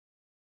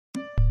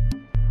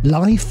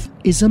Life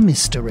is a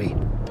mystery.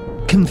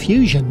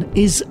 Confusion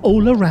is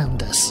all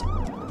around us.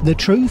 The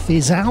truth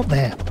is out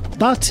there,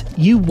 but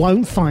you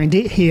won't find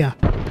it here.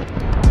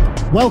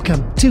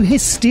 Welcome to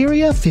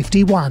Hysteria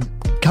 51.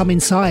 Come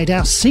inside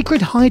our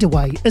secret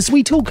hideaway as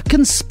we talk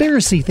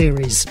conspiracy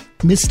theories,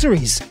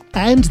 mysteries,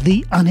 and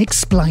the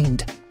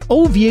unexplained.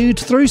 All viewed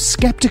through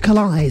skeptical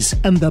eyes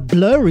and the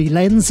blurry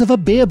lens of a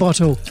beer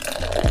bottle.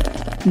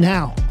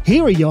 Now,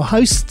 here are your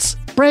hosts,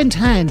 Brent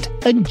Hand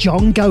and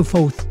John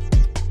Goforth.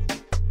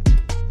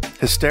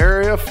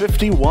 Hysteria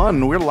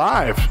 51, we're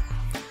live.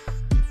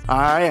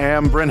 I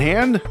am Brent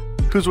Hand.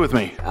 Who's with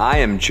me? I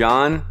am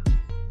John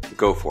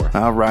Goforth.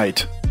 All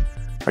right.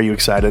 Are you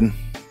excited?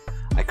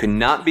 I could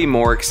not be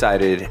more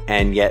excited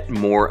and yet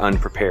more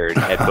unprepared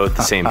at both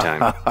the same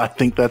time. I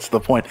think that's the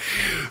point.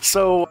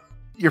 So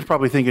you're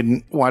probably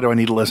thinking, why do I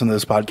need to listen to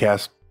this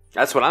podcast?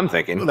 That's what I'm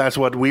thinking. That's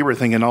what we were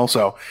thinking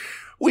also.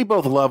 We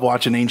both love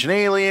watching Ancient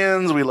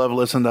Aliens. We love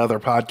listening to other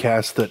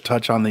podcasts that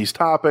touch on these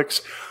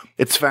topics.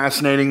 It's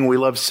fascinating. We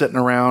love sitting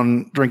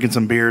around drinking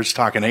some beers,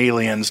 talking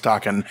aliens,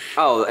 talking...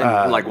 Oh,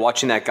 and like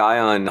watching that guy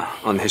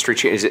on History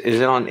Channel. Is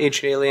it on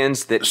Ancient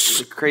Aliens? That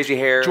crazy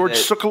hair? George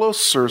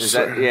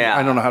Tsoukalos? Yeah.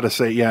 I don't know how to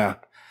say it. Yeah.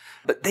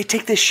 But they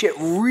take this shit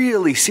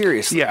really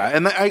seriously. Yeah,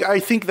 and I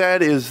think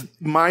that is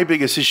my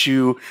biggest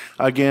issue,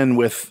 again,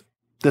 with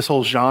this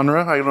whole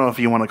genre. I don't know if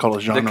you want to call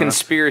it genre. The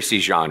conspiracy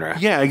genre.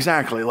 Yeah,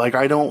 exactly. Like,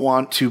 I don't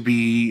want to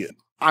be...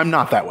 I'm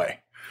not that way.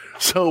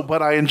 So,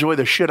 but I enjoy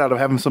the shit out of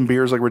having some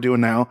beers like we're doing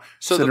now,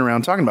 sitting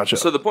around talking about shit.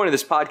 So the point of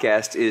this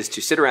podcast is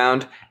to sit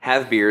around,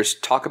 have beers,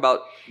 talk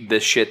about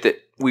this shit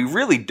that we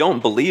really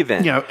don't believe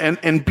in. Yeah,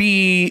 and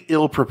be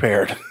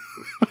ill-prepared.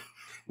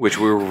 Which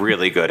we're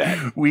really good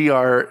at. We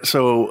are,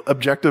 so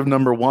objective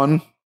number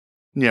one,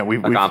 yeah,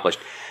 we've accomplished.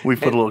 We've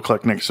put a little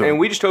click next to it. And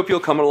we just hope you'll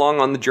come along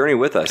on the journey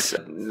with us.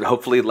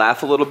 Hopefully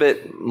laugh a little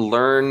bit,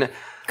 learn...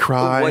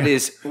 Cry. What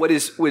is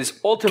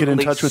ultimately... Get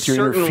in touch with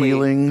your inner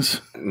feelings.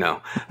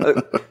 No.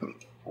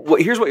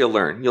 Here's what you'll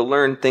learn. You'll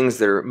learn things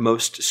that are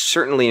most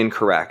certainly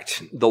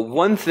incorrect. The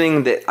one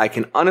thing that I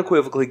can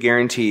unequivocally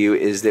guarantee you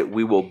is that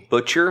we will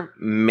butcher,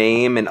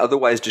 maim, and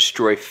otherwise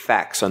destroy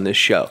facts on this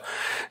show.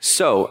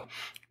 So,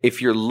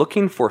 if you're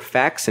looking for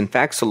facts and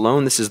facts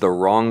alone, this is the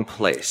wrong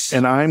place.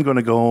 And I'm going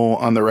to go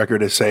on the record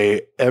to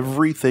say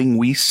everything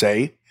we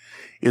say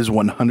is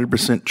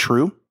 100%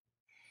 true.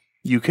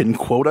 You can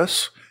quote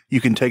us. You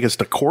can take us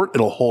to court.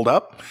 It'll hold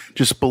up.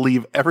 Just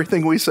believe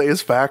everything we say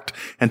is fact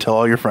and tell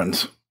all your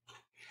friends.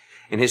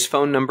 And his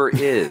phone number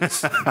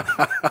is...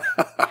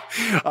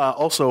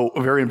 Also,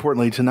 very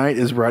importantly, tonight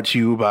is brought to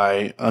you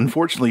by,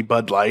 unfortunately,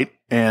 Bud Light.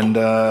 And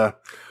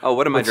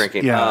what am I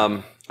drinking?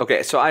 Yeah.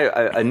 Okay, so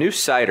a new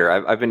cider.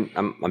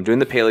 I'm doing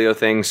the paleo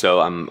thing, so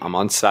I'm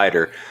on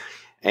cider,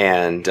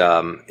 and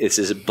this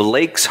is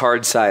Blake's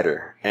Hard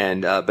Cider,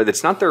 and but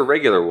it's not their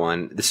regular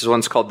one. This is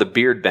one's called the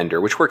Beard Bender,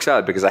 which works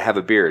out because I have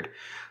a beard.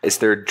 It's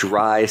their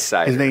dry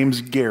cider. His name's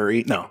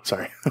Gary. No,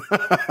 sorry.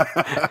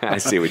 I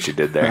see what you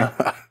did there.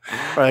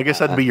 I guess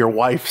that'd be your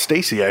wife,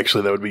 Stacy.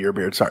 Actually, that would be your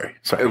beard. Sorry.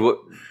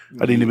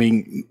 I didn't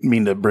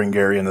mean to bring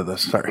Gary into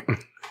this. Sorry.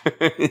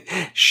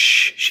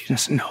 Shh, she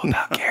doesn't know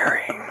about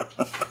Gary.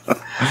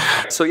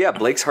 So yeah,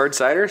 Blake's Hard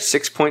Cider,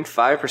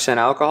 6.5%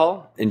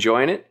 alcohol.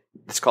 Enjoying it.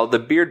 It's called the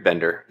Beard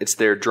Bender. It's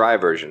their dry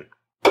version.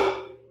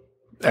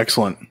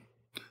 Excellent.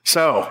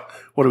 So,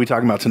 what are we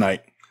talking about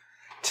tonight?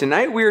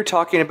 Tonight we are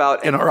talking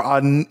about... In our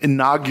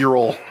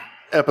inaugural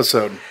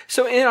episode.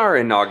 So in our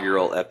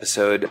inaugural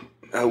episode,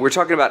 we're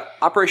talking about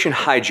Operation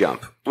High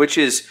Jump, which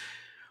is,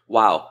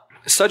 wow,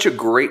 such a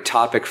great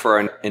topic for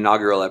an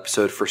inaugural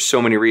episode for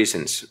so many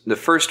reasons. The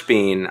first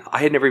being, I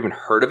had never even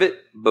heard of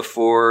it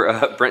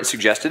before Brent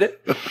suggested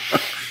it.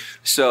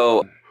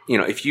 So,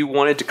 if you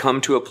wanted to come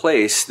to a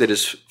place that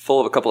is full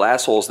of a couple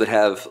assholes that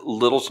have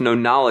little to no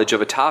knowledge of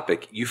a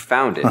topic, you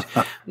found it.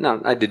 Now,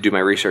 I did do my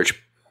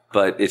research,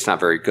 but it's not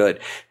very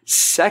good.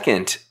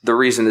 Second, the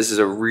reason this is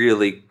a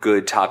really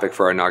good topic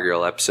for our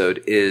inaugural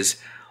episode is,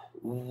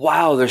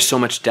 wow, there's so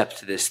much depth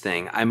to this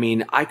thing. I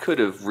mean, I could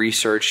have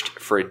researched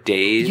for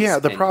days. Yeah,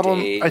 the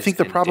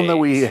problem that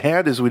we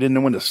had is we didn't know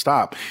when to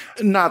stop.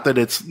 Not that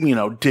it's,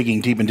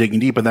 digging deep,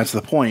 and that's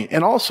the point.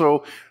 And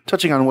also,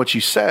 touching on what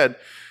you said,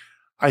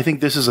 I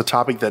think this is a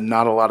topic that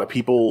not a lot of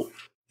people,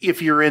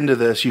 if you're into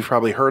this, you've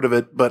probably heard of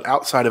it, but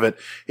outside of it,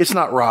 it's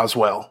not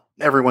Roswell.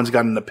 Everyone's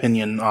got an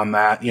opinion on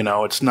that.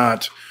 It's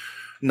not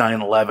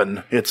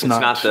 9/11. It's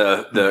not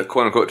the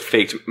quote unquote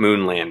faked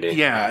moon landing.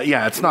 Yeah.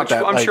 It's not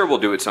that. I'm sure we'll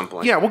do at some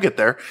point. Yeah, we'll get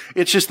there.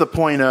 It's just the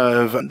point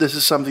of this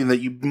is something that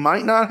you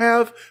might not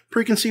have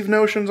preconceived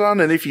notions on.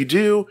 And if you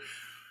do,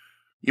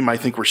 you might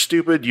think we're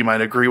stupid. You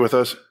might agree with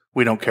us.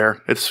 We don't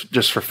care. It's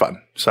just for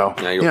fun. So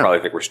you'll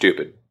probably think we're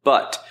stupid.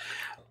 But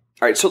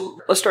all right,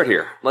 so let's start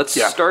here.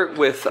 Let's start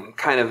with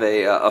kind of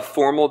a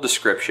formal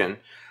description.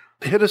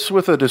 Hit us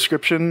with a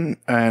description,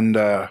 and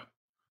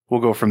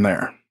we'll go from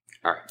there.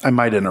 All right. I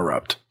might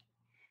interrupt.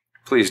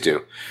 Please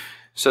do.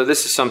 So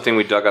this is something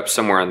we dug up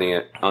somewhere on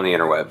the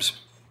interwebs.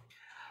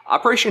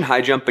 Operation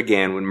High Jump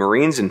began when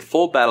Marines in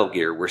full battle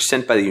gear were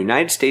sent by the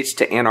United States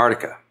to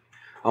Antarctica.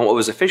 on what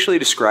was officially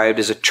described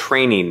as a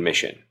training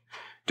mission,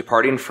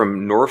 departing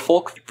from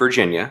Norfolk,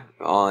 Virginia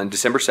on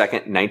December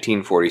 2nd,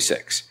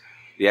 1946.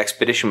 The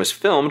expedition was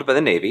filmed by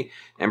the Navy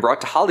and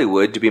brought to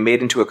Hollywood to be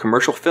made into a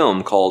commercial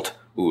film called,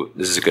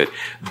 this is good,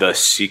 The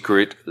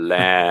Secret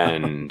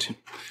Land.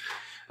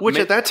 Which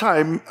at that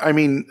time, I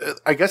mean,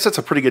 I guess that's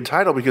a pretty good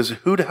title because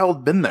who the hell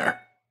had been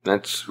there?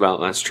 That's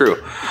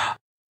true.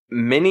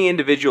 Many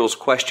individuals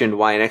questioned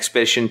why an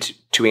expedition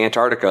to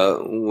Antarctica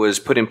was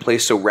put in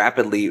place so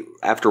rapidly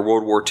after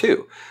World War II,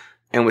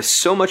 and with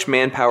so much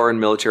manpower and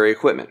military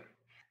equipment.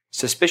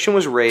 Suspicion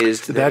was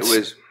raised that it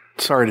was...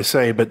 Sorry to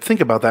say, but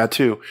think about that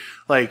too.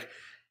 Like,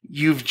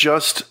 you've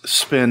just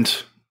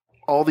spent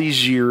all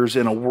these years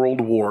in a world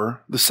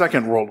war, the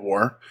Second World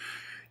War.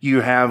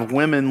 You have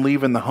women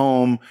leaving the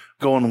home,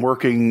 going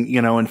working,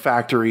 in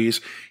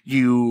factories.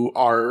 You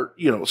are,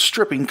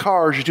 stripping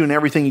cars. You're doing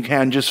everything you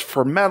can just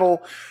for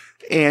metal.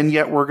 And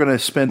yet we're going to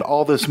spend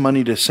all this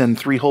money to send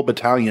 3 whole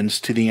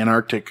battalions to the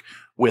Antarctic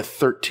with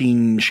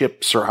 13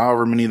 ships or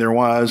however many there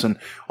was and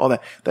all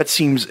that. That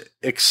seems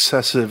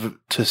excessive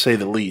to say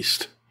the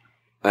least.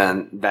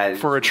 And that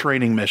for a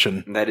training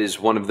mission. That is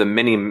one of the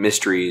many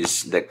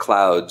mysteries that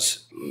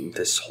clouds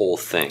this whole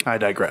thing. I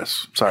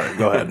digress. Sorry,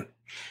 go ahead.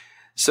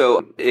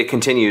 So it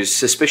continues.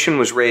 Suspicion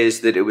was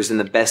raised that it was in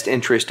the best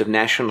interest of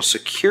national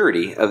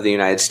security of the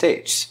United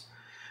States.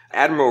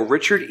 Admiral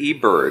Richard E.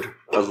 Byrd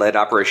led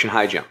Operation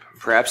High Jump,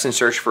 perhaps in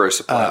search for a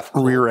supply of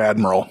coal. Rear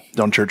Admiral.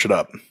 Don't church it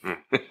up.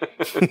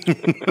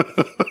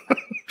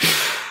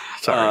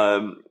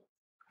 Sorry.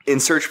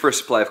 In search for a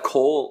supply of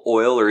coal,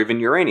 oil, or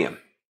even uranium.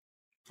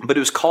 But it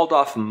was called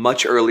off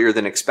much earlier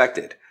than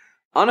expected.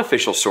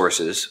 Unofficial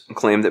sources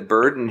claim that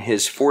Byrd and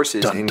his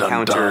forces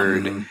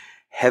encountered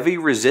heavy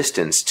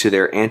resistance to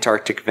their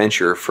Antarctic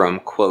venture from,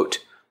 quote,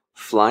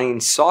 flying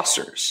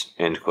saucers,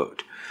 end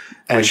quote.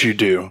 As you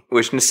do.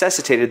 Which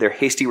necessitated their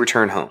hasty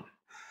return home.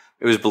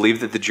 It was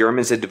believed that the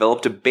Germans had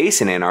developed a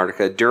base in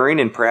Antarctica during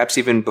and perhaps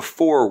even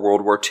before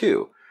World War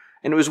II.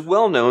 And it was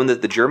well known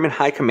that the German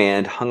High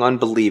Command hung on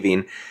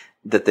believing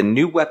that the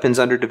new weapons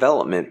under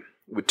development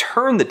would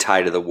turn the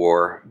tide of the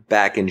war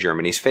back in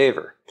Germany's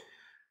favor.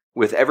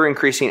 With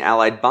ever-increasing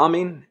Allied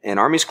bombing and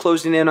armies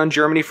closing in on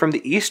Germany from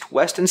the east,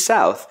 west, and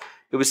south,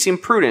 it would seem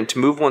prudent to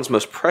move one's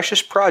most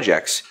precious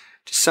projects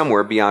to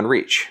somewhere beyond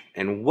reach.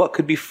 And what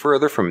could be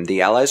further from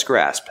the Allies'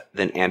 grasp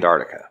than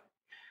Antarctica?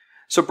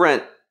 So,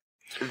 Brent,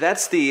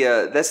 that's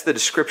the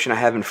description I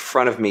have in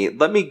front of me.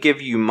 Let me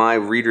give you my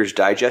Reader's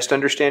Digest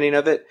understanding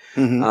of it,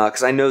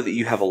 because I know that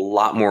you have a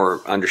lot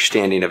more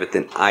understanding of it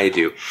than I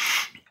do.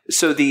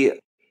 So the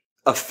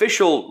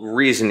official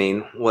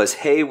reasoning was,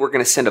 hey, we're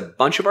going to send a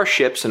bunch of our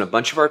ships and a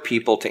bunch of our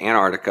people to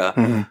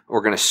Antarctica.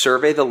 We're going to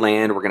survey the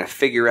land. We're going to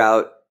figure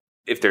out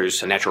if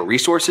there's natural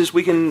resources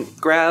we can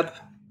grab.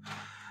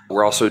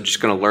 We're also just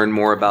going to learn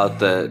more about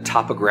the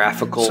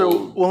topographical...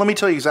 So, well, let me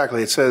tell you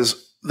exactly. It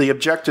says the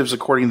objectives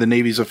according to the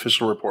Navy's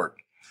official report.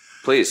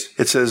 Please.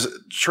 It says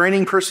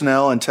training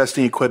personnel and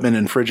testing equipment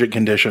in frigid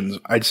conditions.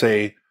 I'd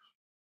say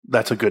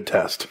that's a good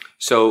test.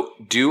 So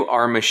do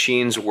our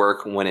machines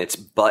work when it's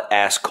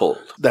butt-ass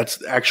cold?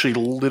 That's actually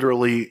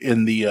literally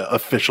in the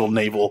official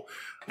naval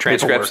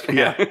transcripts.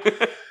 Yeah.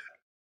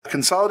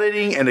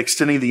 Consolidating and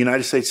extending the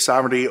United States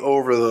sovereignty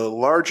over the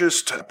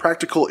largest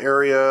practical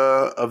area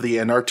of the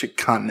Antarctic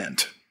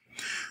continent.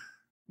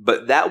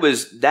 But that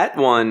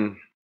one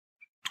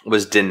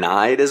was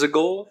denied as a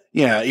goal?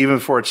 Yeah, even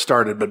before it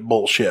started, but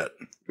bullshit.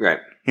 Right.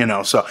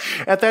 So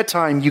at that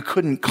time, you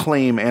couldn't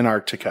claim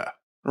Antarctica,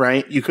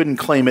 right? You couldn't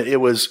claim it.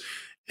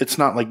 It's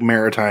not like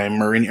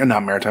maritime or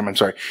not maritime. I'm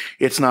sorry.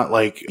 It's not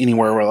like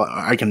anywhere where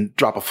I can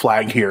drop a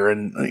flag here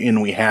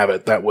and we have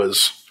it. That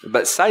was.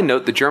 But side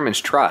note, the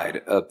Germans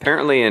tried.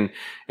 Apparently in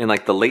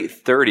like the late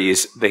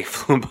 30s, they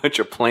flew a bunch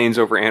of planes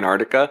over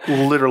Antarctica.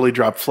 Literally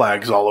dropped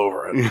flags all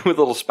over it. With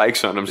little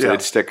spikes on them so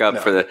they'd stick up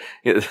for the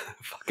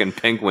fucking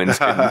penguins.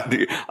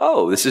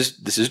 This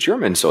is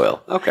German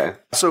soil. Okay.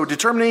 So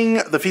determining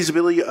the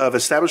feasibility of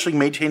establishing,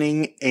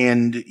 maintaining,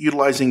 and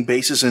utilizing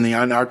bases in the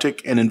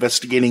Antarctic and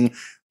investigating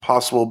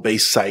possible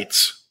base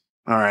sites.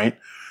 All right.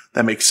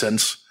 That makes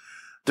sense.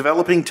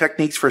 Developing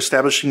techniques for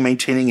establishing,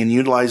 maintaining, and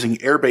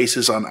utilizing air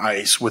bases on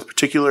ice, with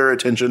particular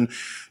attention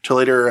to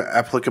later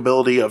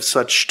applicability of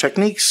such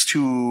techniques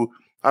to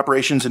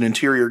operations in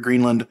interior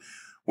Greenland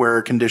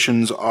where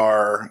conditions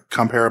are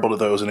comparable to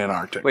those in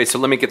Antarctica. Wait, so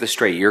let me get this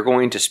straight. You're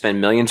going to spend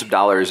millions of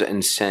dollars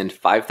and send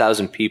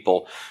 5,000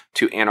 people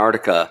to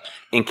Antarctica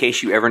in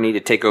case you ever need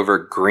to take over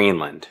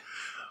Greenland.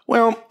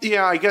 Well,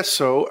 yeah, I guess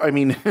so. I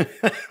mean,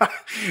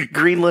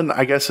 Greenland,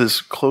 I guess, is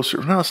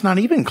closer. No, it's not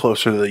even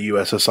closer to the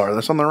USSR.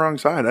 That's on the wrong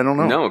side. I don't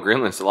know. No,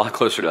 Greenland's a lot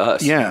closer to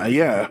us.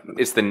 Yeah.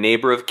 It's the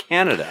neighbor of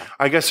Canada.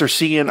 I guess they're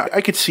seeing,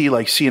 I could see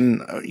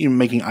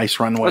making ice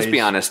runways. Let's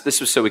be honest.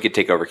 This was so we could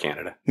take over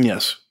Canada.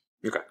 Yes.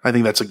 Okay. I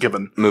think that's a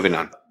given. Moving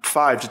on.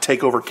 5, to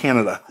take over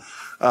Canada.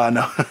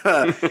 No.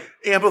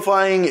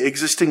 Amplifying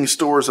existing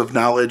stores of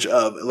knowledge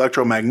of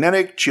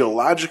electromagnetic,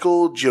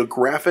 geological,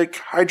 geographic,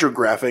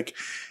 hydrographic,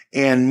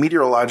 and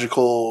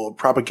meteorological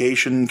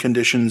propagation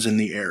conditions in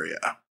the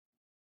area.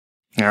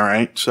 All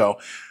right. So,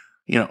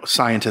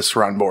 scientists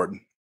were on board.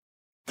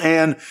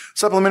 And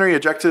supplementary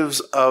objectives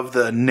of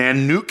the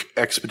Nanook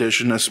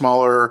expedition, a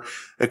smaller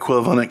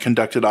equivalent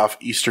conducted off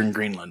eastern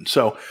Greenland.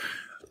 So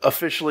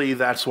officially,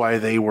 that's why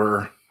they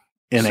were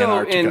in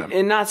Antarctica.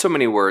 In not so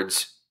many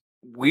words,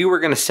 we were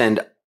going to send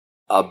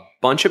a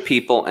bunch of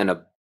people and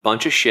a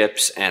bunch of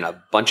ships and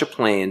a bunch of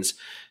planes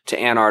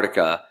to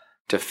Antarctica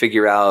to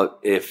figure out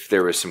if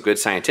there was some good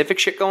scientific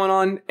shit going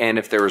on and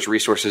if there was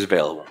resources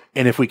available.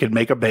 And if we could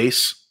make a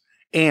base,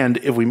 and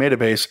if we made a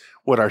base,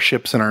 would our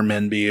ships and our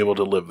men be able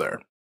to live there?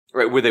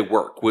 Right, would they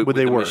work? Would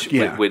they work?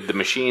 Yeah. With the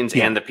machines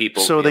and the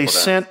people. So they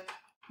sent,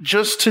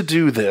 just to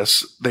do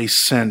this, they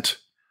sent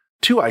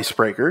 2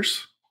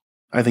 icebreakers.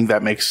 I think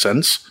that makes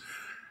sense.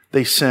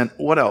 They sent,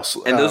 what else?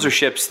 And those are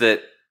ships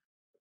that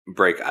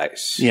break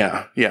ice.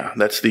 Yeah,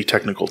 that's the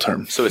technical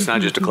term. So it's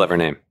not just a clever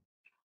name.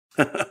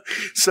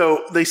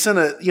 So they sent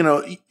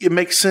it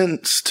makes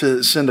sense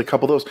to send a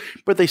couple of those,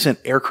 but they sent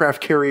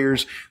aircraft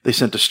carriers, they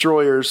sent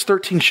destroyers,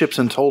 13 ships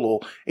in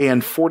total,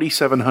 and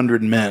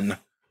 4,700 men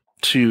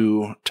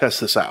to test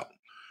this out.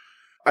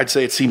 I'd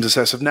say it seems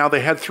excessive. Now,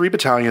 they had 3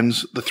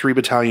 battalions. The 3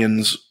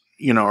 battalions,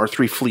 or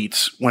 3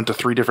 fleets, went to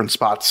 3 different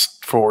spots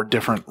for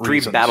different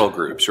reasons. 3 battle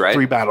groups, right?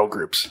 3 battle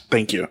groups.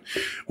 Thank you.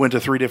 Went to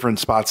 3 different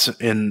spots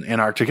in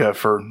Antarctica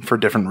for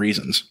different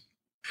reasons.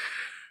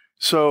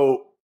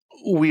 So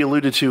we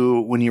alluded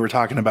to when you were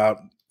talking about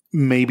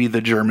maybe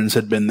the Germans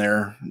had been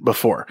there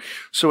before.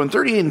 So in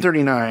 38 and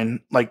 39,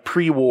 like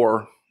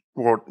pre-war,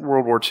 World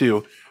War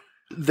II,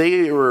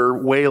 they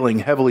were whaling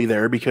heavily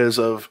there because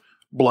of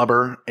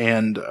blubber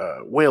and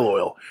whale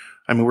oil.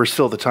 I mean, we're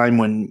still at the time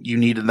when you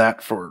needed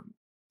that for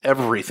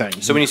everything.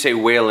 So when you say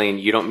whaling,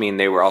 you don't mean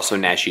they were also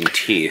gnashing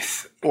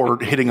teeth. Or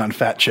hitting on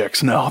fat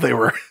chicks. No, they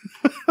were...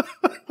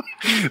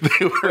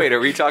 Wait, are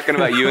we talking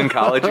about you in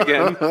college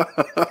again?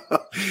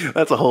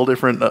 That's a whole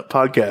different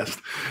podcast.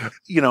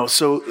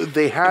 So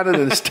they had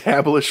an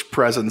established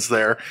presence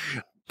there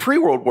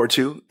pre-World War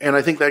II, and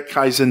I think that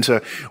ties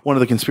into one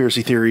of the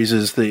conspiracy theories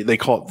is they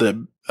call it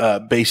the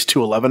Base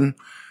 211,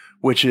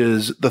 which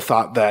is the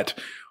thought that,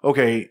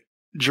 okay,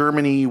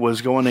 Germany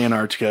was going to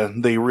Antarctica.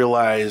 They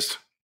realized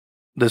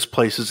this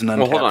place is an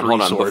untapped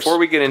resource. Hold on. Before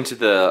we get into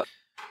the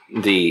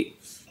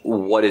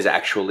what is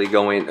actually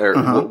going,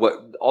 or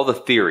what all the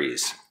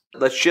theories,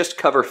 let's just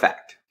cover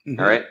fact.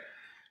 All right.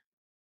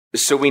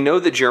 So we know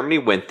that Germany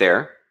went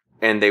there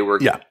and they were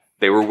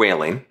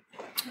whaling.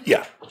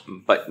 Yeah.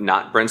 But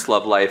not Brent's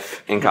love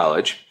life in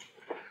college.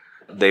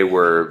 They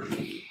were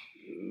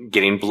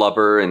getting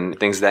blubber and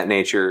things of that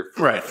nature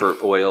for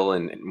oil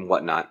and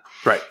whatnot.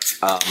 Right.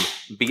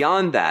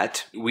 Beyond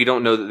that, we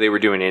don't know that they were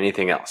doing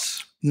anything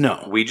else.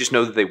 No. We just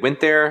know that they went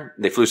there,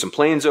 they flew some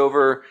planes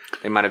over,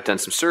 they might have done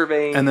some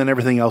surveying. And then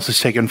everything else is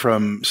taken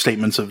from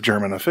statements of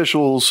German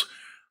officials,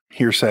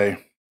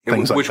 hearsay, things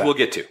like that. Which we'll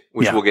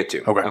get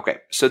to. Okay.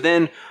 So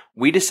then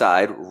we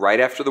decide right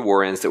after the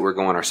war ends that we're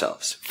going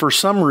ourselves. For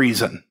some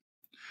reason.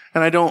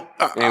 And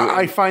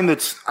I find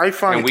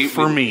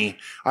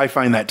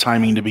that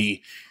timing to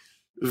be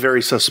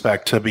very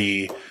suspect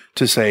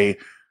to say,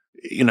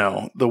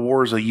 the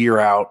war's a year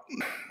out,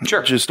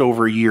 just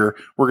over a year.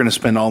 We're going to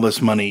spend all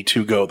this money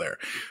to go there.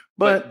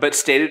 But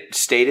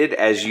stated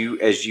as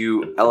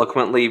you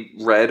eloquently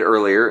read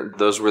earlier,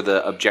 those were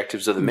the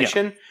objectives of the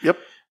mission. Yeah. Yep.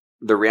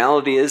 The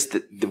reality is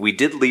that we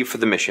did leave for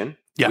the mission.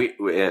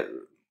 Yeah.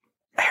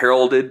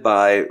 Heralded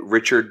by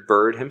Richard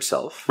Byrd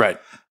himself. Right.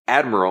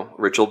 Admiral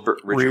Richard Byrd.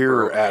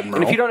 Admiral.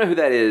 And if you don't know who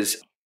that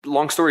is,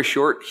 long story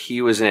short,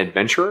 he was an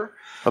adventurer.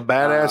 A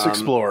badass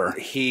explorer.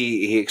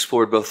 He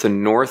explored both the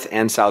North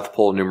and South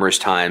Pole numerous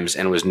times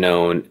and was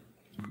known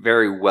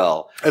very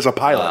well as a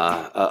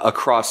pilot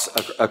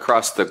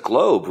across the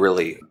globe,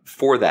 really,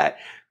 for that.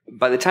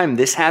 By the time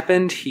this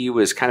happened, he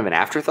was kind of an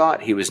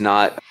afterthought. He was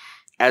not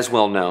as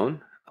well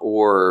known,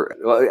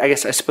 I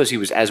suppose he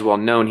was as well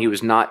known. He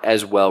was not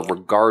as well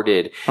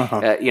regarded.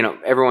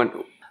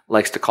 Everyone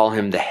likes to call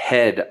him the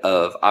head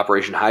of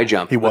Operation High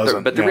Jump. He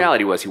wasn't. But the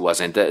reality was he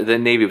wasn't. The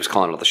Navy was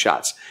calling all the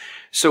shots.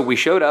 So we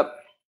showed up.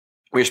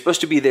 We were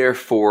supposed to be there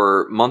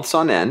for months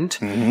on end.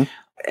 Mm-hmm.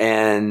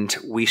 And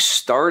we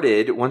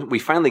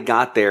finally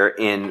got there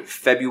in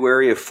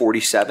February of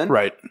 47.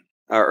 Right.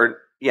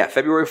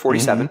 February of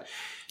 47.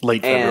 Mm-hmm.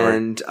 Late February.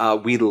 And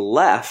we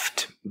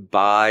left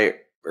by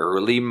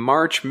early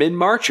March,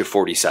 mid-March of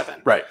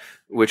 47. Right.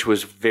 Which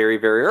was very,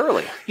 very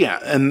early. Yeah.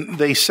 And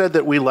they said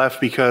that we left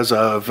because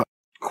of...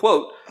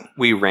 Quote,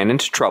 we ran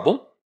into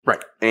trouble.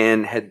 Right.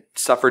 And had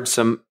suffered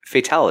some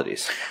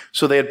fatalities.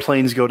 So they had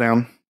planes go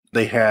down.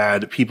 They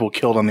had people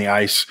killed on the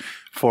ice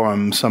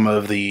from some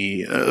of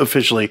the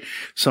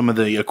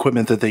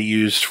equipment that they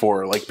used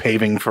for like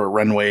paving for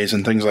runways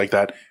and things like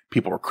that.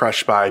 People were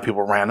crushed by,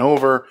 people ran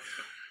over.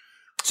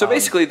 So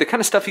basically the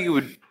kind of stuff you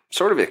would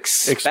sort of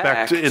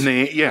expect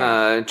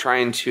in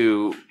trying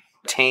to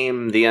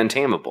tame the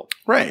untamable.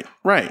 Right.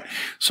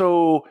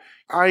 So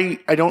I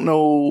don't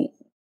know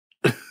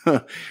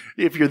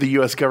if you're the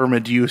U.S.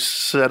 government, do you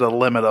set a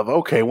limit of,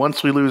 okay,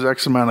 once we lose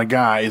X amount of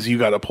guys, you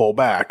got to pull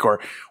back? Or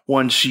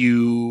once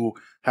you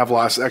have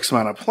lost X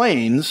amount of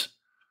planes.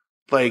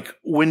 Like,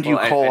 when do you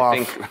call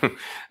off?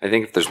 I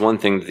think if there's one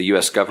thing that the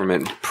U.S.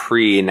 government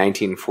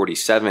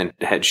pre-1947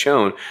 had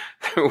shown,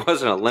 there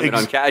wasn't a limit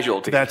on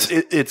casualties. That's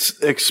it. It's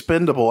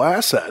expendable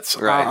assets,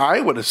 right.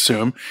 I would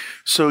assume.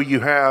 So you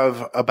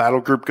have a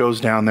battle group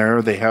goes down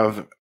there. They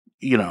have,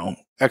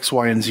 X,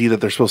 Y, and Z that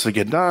they're supposed to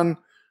get done.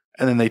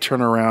 And then they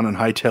turn around and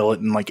hightail it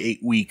in like 8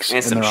 weeks.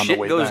 And some they're on shit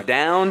the way goes back.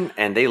 down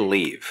and they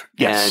leave.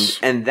 Yes.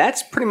 And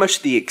that's pretty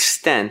much the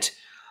extent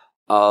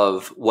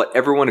of what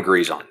everyone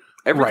agrees on.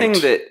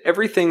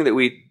 Everything that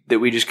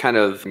we just kind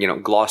of,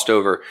 glossed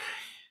over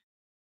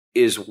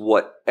is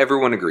what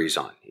everyone agrees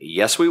on.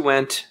 Yes, we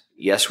went.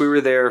 Yes, we were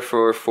there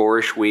for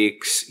 4-ish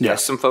weeks. Yeah.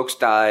 Yes, some folks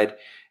died.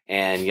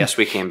 And yes,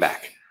 we came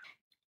back.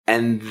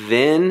 And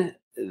then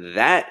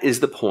that is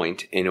the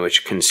point in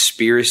which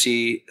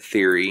conspiracy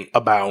theory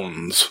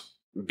abounds,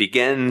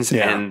 begins,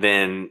 and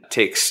then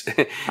takes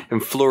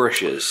and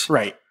flourishes.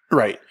 Right.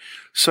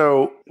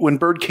 So when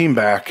Byrd came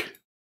back,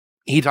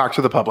 he talked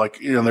to the public.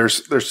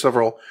 There's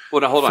several.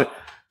 Well, now hold on.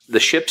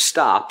 The ship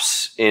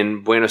stops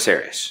in Buenos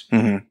Aires,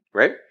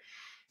 right?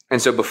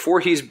 And so before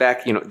he's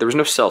back, there was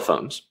no cell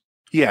phones.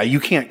 Yeah, you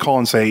can't call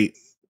and say,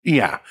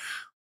 "Yeah,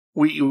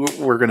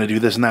 we're going to do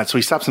this and that." So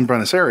he stops in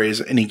Buenos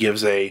Aires and he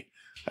gives a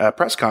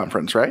press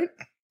conference, right?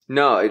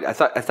 No, I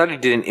thought he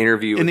did an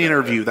interview.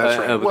 That's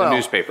right. With a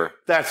newspaper.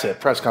 That's it.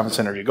 Press conference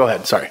interview. Go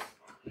ahead. Sorry.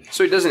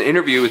 So he does an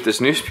interview with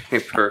this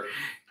newspaper.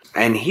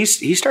 And he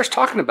starts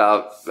talking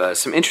about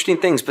some interesting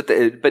things, but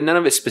none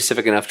of it's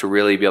specific enough to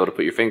really be able to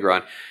put your finger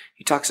on.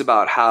 He talks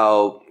about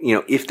how,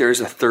 if there's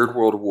a third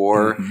world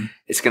war,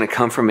 it's going to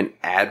come from an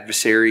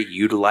adversary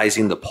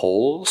utilizing the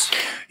Poles.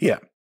 Yeah.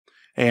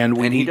 And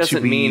he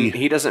doesn't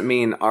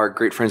mean our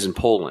great friends in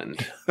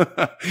Poland.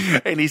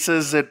 And he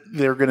says that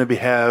they're going to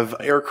have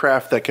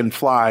aircraft that can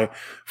fly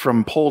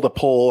from pole to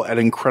pole at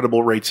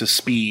incredible rates of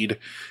speed.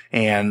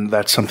 And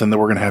that's something that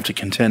we're going to have to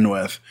contend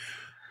with.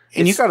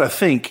 And you got to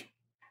think,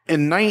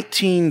 in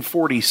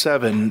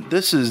 1947,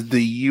 this is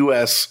the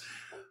U.S.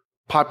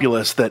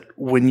 populace that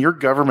when your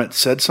government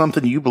said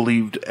something, you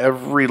believed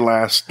every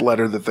last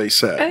letter that they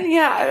said.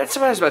 Yeah, that's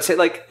what I was about to say.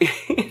 Like,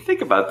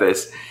 think about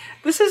this.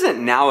 This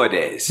isn't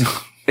nowadays.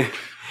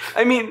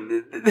 I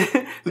mean,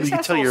 you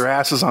can tell your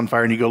ass is on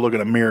fire and you go look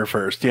in a mirror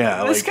first.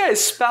 Yeah. This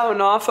guy's spouting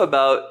off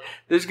about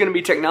there's going to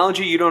be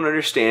technology you don't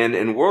understand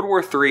and World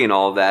War III and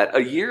all of that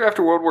a year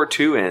after World War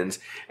II ends.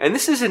 And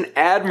this is an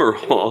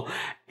admiral.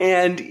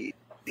 And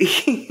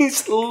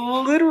he's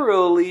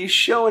literally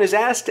showing his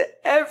ass to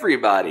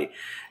everybody.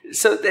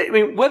 So,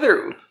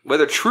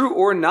 whether true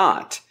or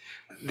not,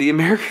 the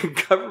American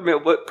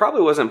government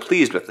probably wasn't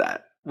pleased with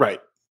that. Right.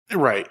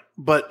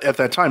 But at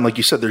that time, like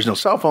you said, there's no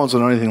cell phones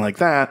and anything like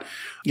that.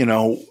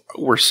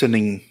 We're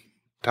sending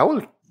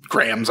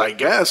telegrams, I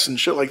guess, and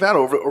shit like that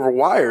over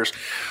wires.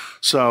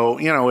 So,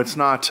 it's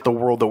not the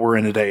world that we're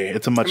in today.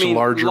 It's a much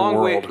larger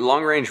world.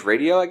 Long-range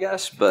radio, I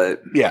guess,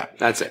 but yeah,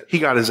 that's it. He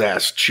got his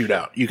ass chewed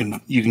out. You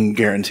can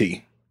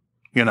guarantee,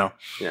 Yeah.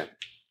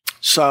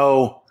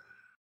 So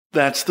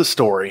that's the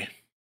story.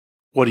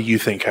 What do you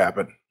think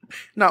happened?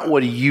 Not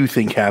what do you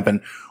think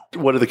happened.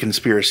 What are the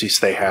conspiracies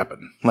say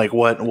happen? Like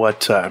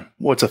what's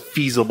a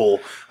feasible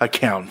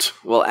account?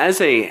 Well,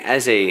 as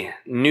a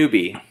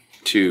newbie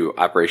to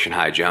Operation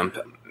High Jump,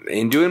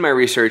 in doing my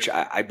research,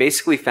 I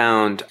basically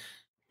found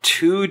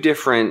 2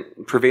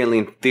 different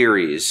prevailing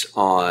theories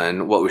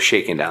on what was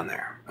shaking down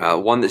there.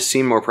 One that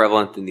seemed more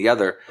prevalent than the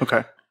other.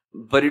 Okay.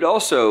 But it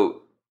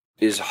also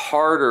is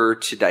harder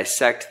to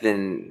dissect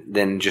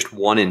than just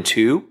 1 and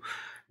 2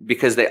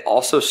 because they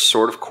also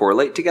sort of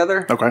correlate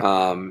together.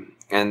 Okay.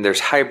 And there's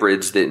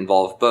hybrids that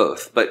involve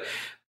both. But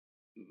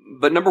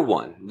number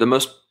 1, the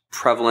most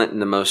prevalent and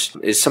the most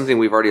is something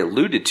we've already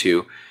alluded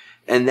to,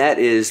 and that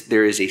is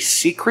there is a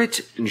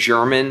secret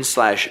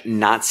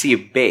German/Nazi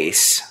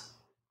base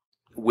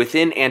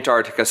within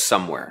Antarctica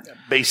somewhere.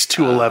 Base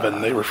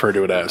 211, they refer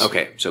to it as.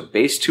 Okay, so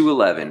Base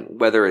 211,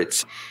 whether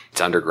it's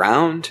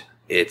underground,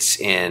 it's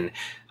in...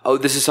 Oh,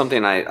 this is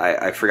something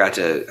I forgot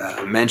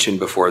to mention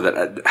before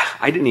that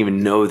I didn't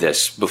even know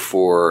this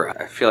before.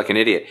 I feel like an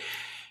idiot.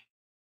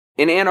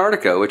 In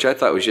Antarctica, which I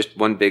thought was just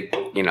one big,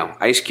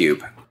 ice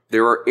cube,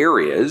 there are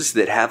areas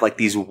that have like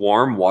these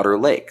warm water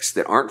lakes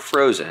that aren't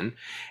frozen.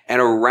 And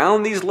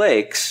around these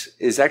lakes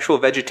is actual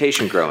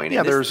vegetation growing.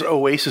 Yeah, there's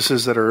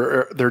oases that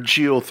they're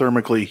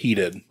geothermically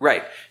heated.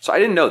 Right. So I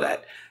didn't know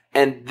that.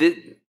 And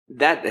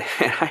that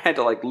I had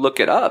to look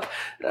it up.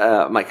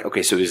 I'm like,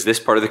 okay, so is this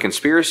part of the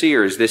conspiracy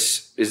or is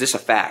this a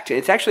fact? And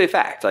it's actually a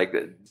fact. Like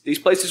these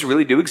places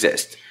really do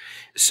exist.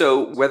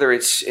 So whether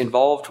it's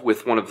involved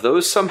with one of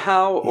those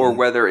somehow, or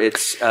whether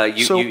it's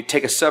you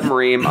take a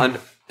submarine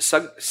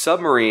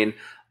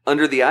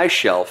under the ice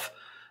shelf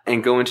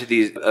and go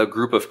into a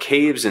group of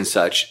caves and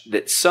such,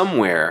 that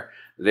somewhere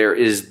there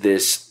is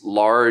this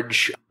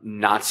large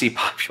Nazi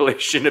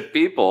population of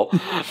people,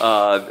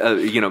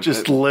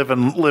 just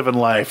living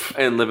life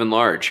and living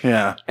large.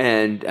 Yeah.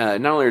 And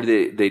not only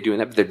are they doing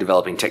that, but they're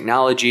developing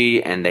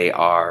technology, and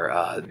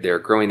they're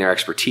growing their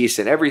expertise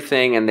in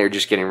everything, and they're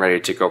just getting ready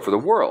to take over the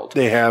world.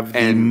 They have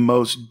the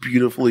most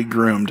beautifully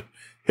groomed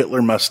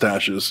Hitler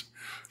mustaches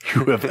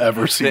you have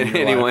ever seen. That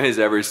anyone has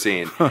ever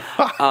seen.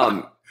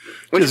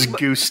 Just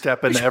goose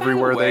stepping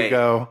everywhere they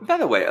go. By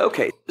the way,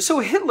 okay, so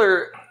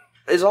Hitler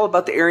is all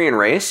about the Aryan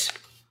race.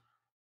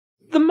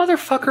 The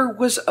motherfucker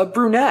was a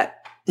brunette.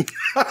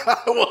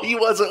 Well, he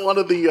wasn't one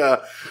of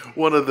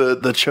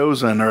the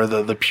chosen or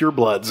the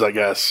purebloods, I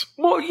guess.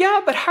 Well,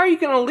 yeah, but how are you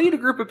going to lead a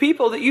group of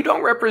people that you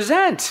don't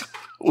represent?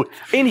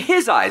 In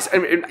his eyes,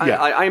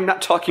 I'm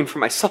not talking for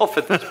myself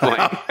at this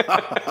point.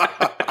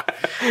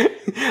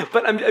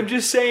 But I'm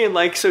just saying,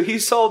 like, so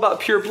he's all about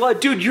pure blood.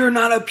 Dude, you're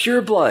not a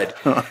pure blood.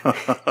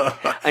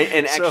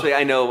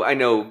 I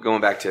know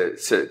going back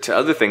to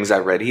other things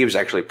I've read, he was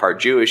actually part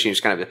Jewish. He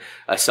was kind of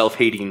a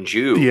self-hating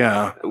Jew.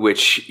 Yeah.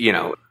 Which,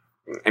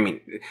 I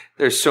mean,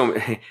 there's so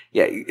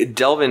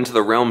delve into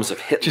the realms of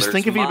Hitler's Just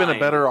think if he'd been a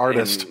better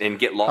artist and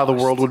get lost. How the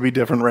world would be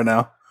different right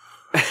now.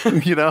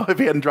 If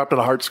he hadn't dropped out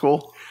of art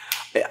school.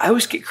 I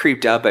always get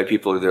creeped out by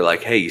people who they're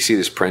like, hey, you see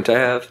this print I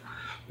have?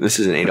 This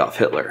is an Adolf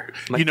Hitler.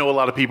 Like, a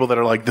lot of people that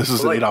are like, this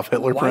is an Adolf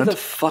Hitler print. Why the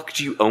fuck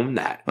do you own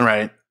that?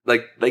 Right.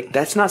 Like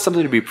that's not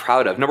something to be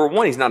proud of. Number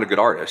one, he's not a good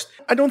artist.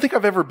 I don't think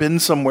I've ever been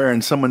somewhere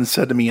and someone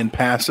said to me in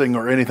passing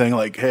or anything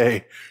like,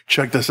 hey,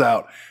 check this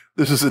out.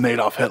 This is an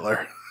Adolf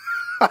Hitler.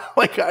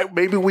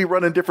 Maybe we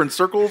run in different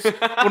circles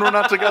when we're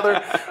not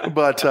together,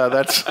 but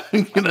that's,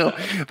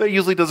 that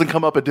usually doesn't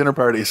come up at dinner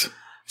parties.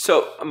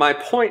 So my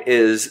point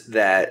is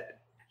that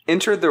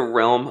enter the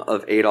realm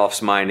of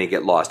Adolf's mind and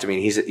get lost. I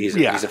mean, he's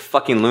a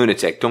fucking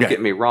lunatic. Don't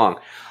get me wrong.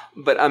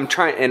 But I'm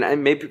trying,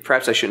 and maybe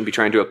perhaps I shouldn't be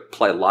trying to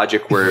apply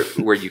logic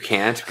where you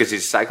can't because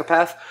he's a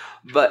psychopath.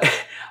 But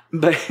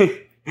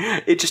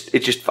it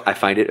just I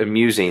find it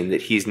amusing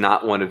that he's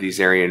not one of these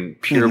Aryan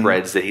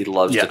purebreds that he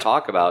loves to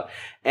talk about,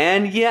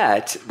 and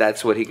yet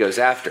that's what he goes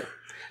after.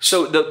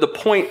 So the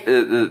point,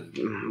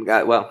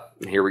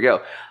 here we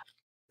go.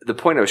 The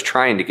point I was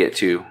trying to get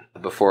to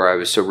before I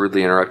was so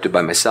rudely interrupted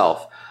by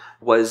myself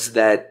was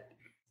that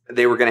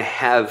they were going to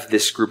have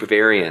this group of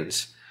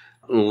Aryans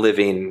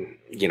living,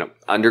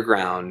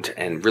 underground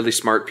and really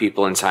smart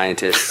people and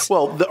scientists.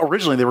 Well,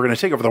 originally they were going to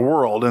take over the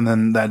world, and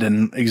then that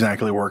didn't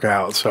exactly work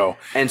out. So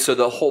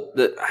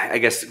I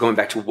guess going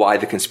back to why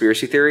the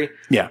conspiracy theory.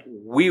 Yeah,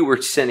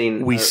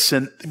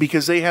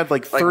 because they had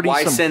like 30.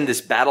 Why send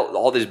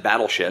all these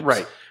battleships?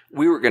 Right.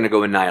 We were going to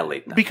go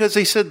annihilate them because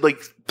they said like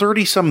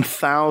 30-some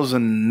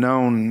thousand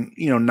known,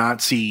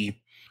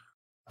 Nazi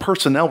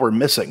personnel were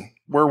missing.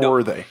 Where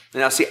were they?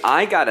 Now, see,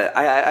 I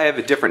have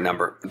a different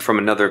number from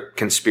another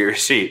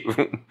conspiracy.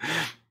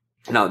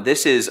 Now,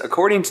 this is,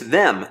 according to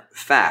them,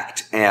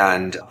 fact,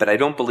 but I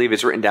don't believe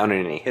it's written down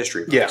in any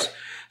history books. Yeah.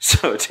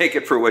 So take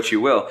it for what you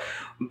will.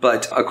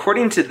 But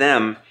according to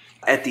them,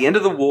 at the end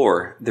of the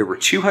war, there were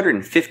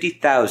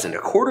 250,000,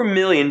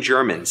 250,000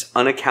 Germans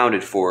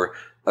unaccounted for,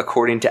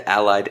 according to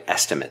Allied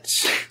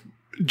estimates.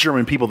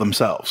 German people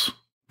themselves,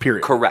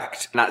 period.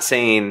 Correct. Not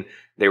saying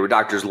they were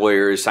doctors,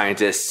 lawyers,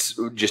 scientists,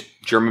 just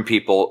German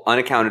people,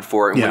 unaccounted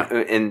for.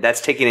 And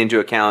that's taking into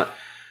account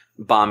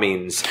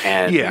bombings.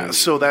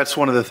 So that's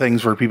one of the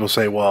things where people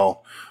say,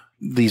 well,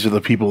 these are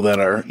the people that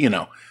are,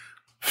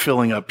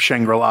 filling up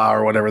Shangri-La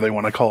or whatever they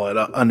want to call it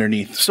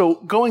underneath. So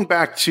going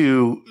back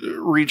to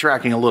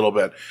retracking a little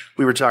bit,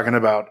 we were talking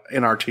about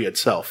Antarctica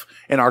itself,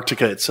 and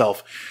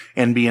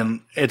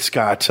it's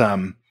got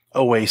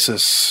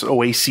oases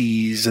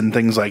and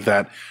things like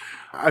that.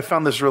 I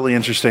found this really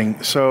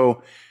interesting.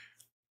 So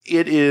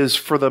it is,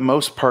 for the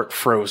most part,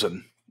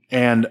 frozen.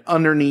 And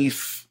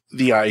underneath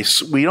the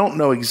ice, we don't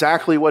know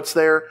exactly what's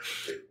there,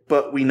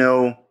 but we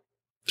know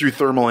through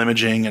thermal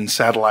imaging and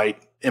satellite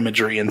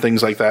imagery and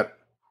things like that,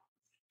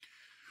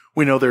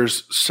 we know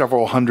there's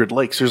several hundred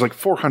lakes. There's like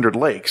 400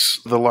 lakes,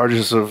 the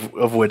largest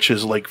of which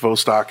is Lake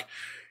Vostok.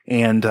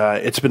 And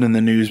it's been in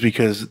the news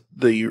because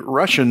the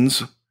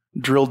Russians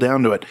drilled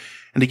down to it.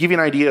 And to give you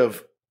an idea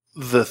of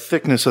the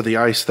thickness of the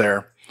ice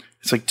there,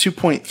 it's like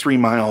 2.3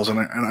 miles. And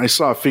I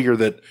saw a figure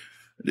that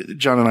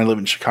John and I live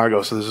in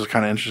Chicago, so this is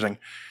kind of interesting.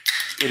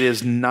 It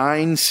is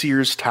 9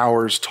 Sears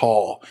Towers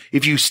tall.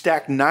 If you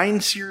stack 9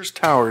 Sears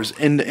Towers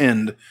end to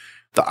end,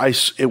 the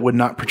ice, it would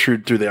not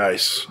protrude through the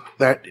ice.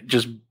 That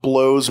just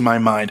blows my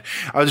mind.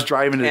 I was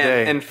driving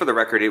today. And for the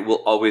record, it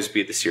will always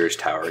be the Sears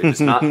Tower. It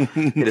is not,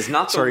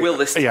 the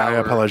Willis Tower. Yeah, I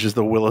apologize.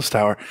 The Willis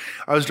Tower.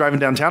 I was driving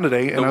downtown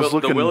today, and I was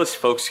looking. The Willis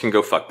folks can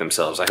go fuck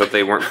themselves. I hope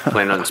they weren't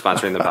planning on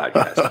sponsoring the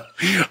podcast.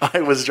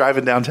 I was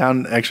driving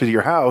downtown, actually, to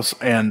your house,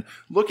 and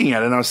looking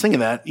at it, and I was thinking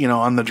that,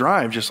 on the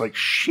drive, just like,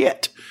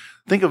 shit.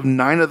 Think of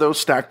 9 of those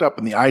stacked up,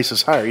 and the ice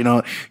is higher.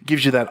 It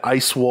gives you that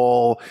ice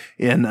wall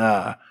in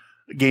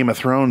Game of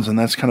Thrones, and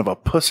that's kind of a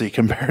pussy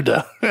compared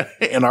to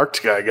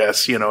Antarctica, I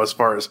guess, as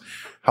far as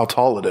how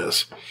tall it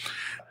is.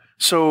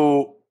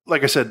 So,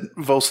 like I said,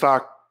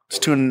 Vostok is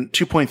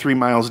 2.3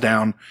 miles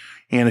down,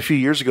 And a few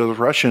years ago, the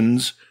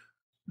Russians,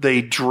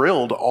 they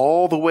drilled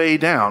all the way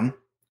down,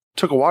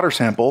 took a water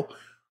sample.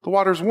 The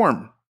water's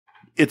warm.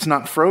 It's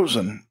not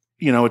frozen.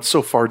 It's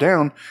so far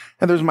down,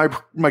 and there's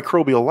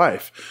microbial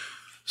life.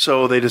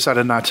 So they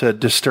decided not to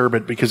disturb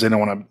it because they don't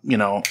want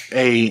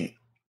to,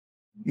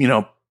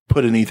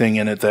 put anything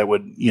in it that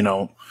would,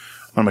 what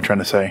am I trying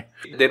to say?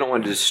 They don't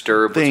want to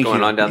disturb what's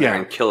going on down there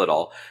and kill it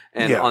all.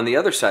 And on the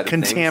other side of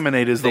things...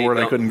 Contaminate is the word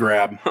I couldn't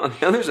grab. On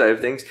the other side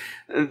of things,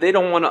 they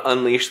don't want to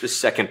unleash the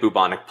second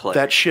bubonic plague.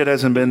 That shit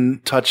hasn't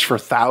been touched for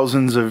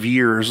thousands of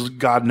years.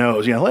 God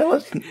knows.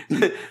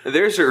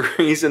 There's a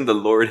reason the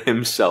Lord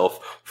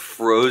himself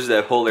froze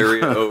that whole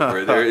area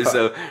over. There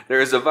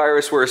is a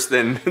virus worse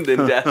than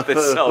death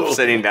itself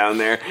sitting down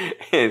there.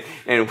 And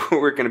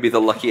we're going to be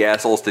the lucky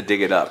assholes to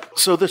dig it up.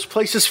 So this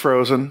place is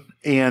frozen,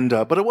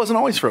 but it wasn't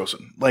always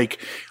frozen. Like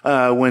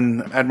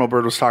when Admiral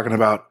Byrd was talking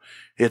about,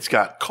 it's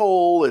got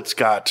coal, it's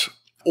got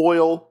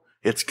oil,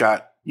 it's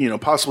got,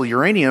 possibly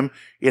uranium.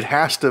 It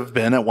has to have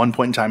been at one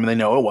point in time, and they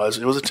know it was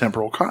a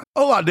temporal cause.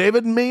 Hola,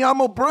 David. Me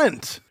llamo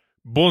Brent.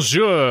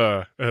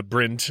 Bonjour,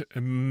 Brent.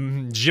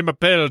 Je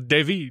m'appelle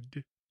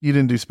David. You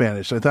didn't do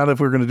Spanish. I thought if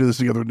we were going to do this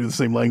together, we'd do the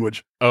same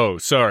language. Oh,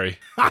 sorry.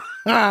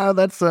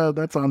 That's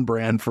on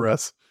brand for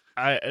us.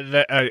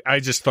 I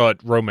just thought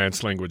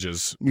Romance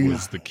languages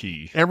was the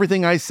key.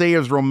 Everything I say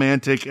is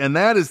romantic, and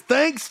that is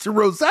thanks to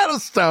Rosetta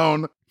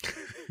Stone.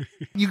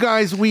 You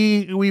guys,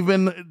 we've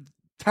been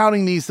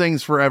touting these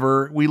things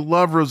forever. We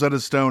love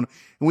Rosetta Stone,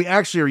 and we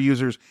actually are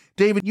users.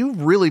 David,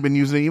 you've really been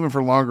using it even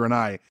for longer than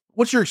I.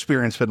 What's your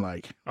experience been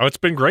like? Oh, it's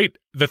been great.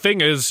 The thing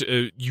is,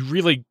 you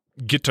really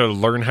get to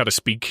learn how to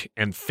speak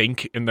and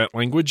think in that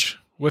language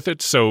with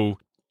it, so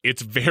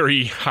it's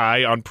very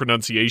high on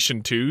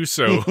pronunciation, too,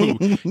 so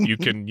you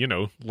can,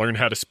 learn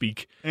how to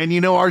speak.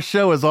 And our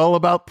show is all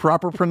about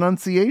proper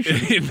pronunciation.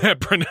 In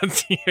that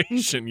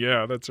pronunciation,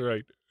 yeah, that's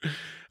right.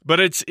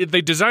 But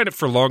they design it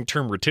for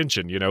long-term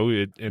retention, if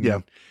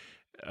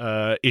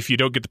you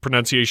don't get the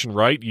pronunciation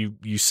right,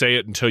 you say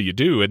it until you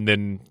do, and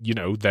then,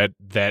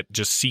 that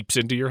just seeps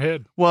into your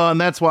head. Well,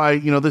 and that's why,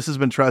 this has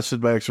been trusted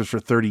by experts for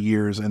 30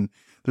 years, and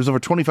there's over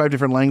 25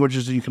 different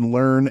languages that you can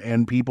learn,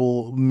 and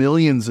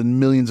millions and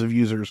millions of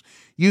users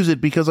use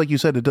it because, like you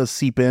said, it does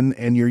seep in,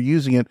 and you're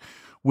using it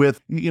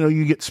with,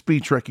 you get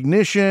speech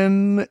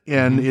recognition,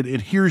 and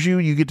it hears you.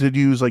 You get to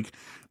use, like,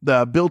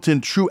 the built-in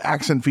true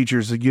accent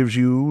features that gives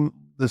you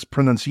this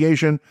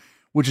pronunciation,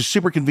 which is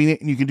super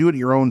convenient, and you can do it at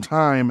your own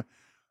time.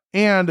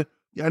 And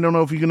I don't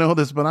know if you know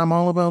this, but I'm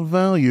all about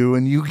value,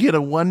 and you get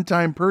a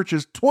one-time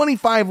purchase,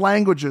 25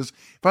 languages.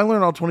 If I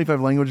learned all 25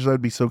 languages,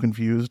 I'd be so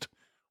confused,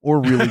 or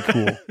really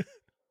cool. I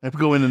have to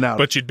go in and out.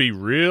 But you'd be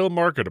real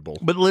marketable.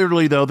 But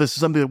literally, though, this is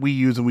something that we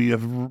use,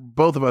 and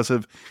both of us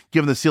have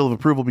given the seal of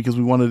approval because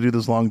we want to do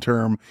this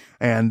long-term,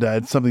 and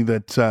it's something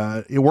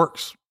that it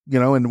works.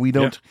 And we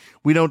don't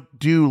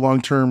do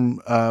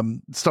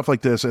long-term stuff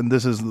like this. And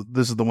this is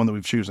the one that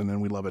we've chosen,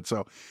 and we love it.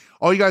 So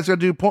all you guys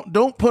got to do,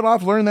 don't put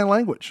off learning that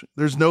language.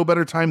 There's no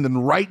better time than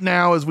right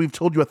now, as we've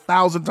told you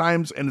 1,000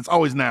 times, and it's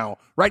always now.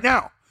 Right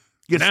now.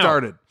 Get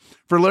started.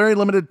 For a very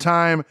limited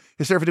time,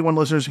 Hysteria 51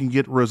 listeners can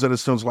get Rosetta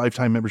Stone's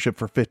lifetime membership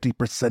for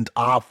 50%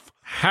 off.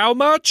 How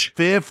much?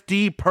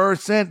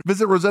 50%.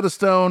 Visit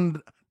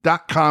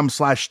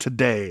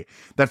rosettastone.com/today.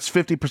 That's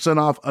 50%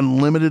 off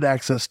unlimited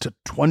access to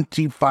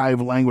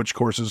 25 language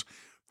courses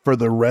for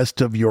the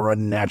rest of your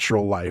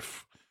unnatural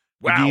life.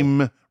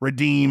 Wow.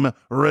 Redeem.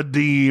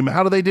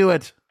 How do they do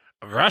it?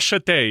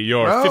 Rashate,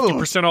 you're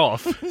 50%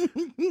 off.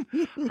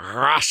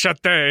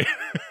 Rashate.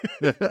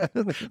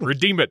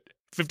 Redeem it.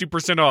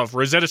 50% off.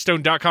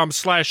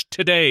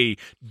 rosettastone.com/today.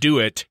 Do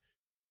it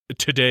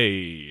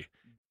today.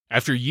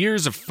 After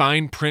years of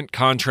fine print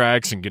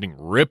contracts and getting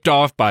ripped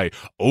off by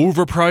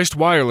overpriced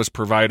wireless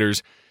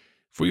providers,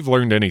 if we've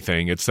learned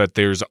anything, it's that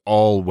there's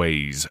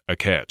always a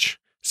catch.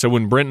 So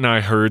when Brent and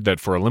I heard that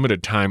for a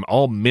limited time,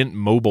 all Mint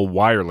Mobile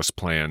wireless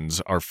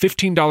plans are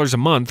 $15 a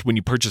month when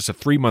you purchase a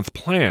 3-month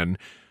plan,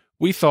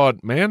 we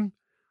thought, man,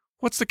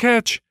 what's the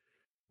catch?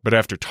 But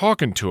after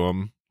talking to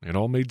him, it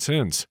all made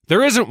sense.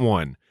 There isn't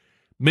one.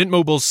 Mint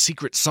Mobile's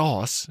secret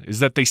sauce is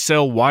that they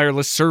sell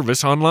wireless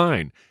service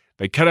online.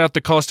 They cut out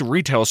the cost of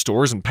retail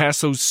stores and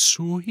pass those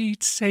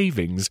sweet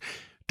savings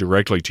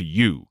directly to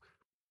you.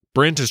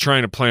 Brent is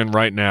trying a plan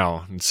right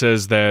now and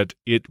says that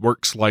it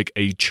works like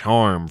a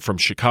charm from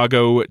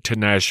Chicago to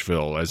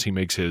Nashville as he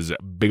makes his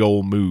big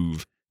ol'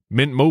 move.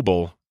 Mint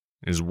Mobile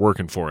is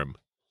working for him.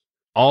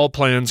 All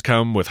plans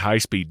come with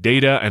high-speed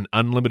data and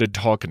unlimited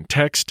talk and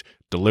text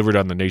delivered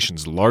on the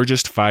nation's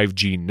largest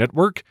 5G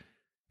network,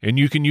 and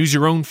you can use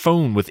your own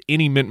phone with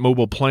any Mint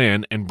Mobile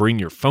plan and bring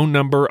your phone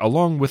number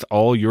along with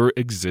all your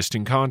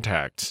existing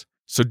contacts.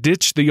 So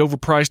ditch the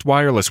overpriced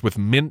wireless with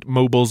Mint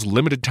Mobile's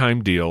limited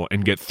time deal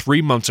and get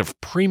 3 months of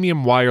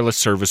premium wireless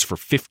service for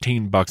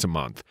 $15 a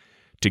month.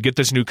 To get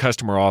this new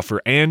customer offer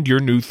and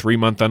your new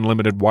 3-month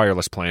unlimited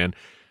wireless plan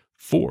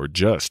for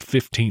just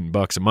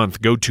 $15 a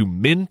month, go to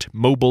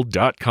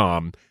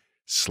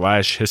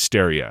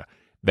mintmobile.com/hysteria.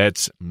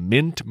 That's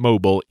Mint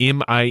Mobile,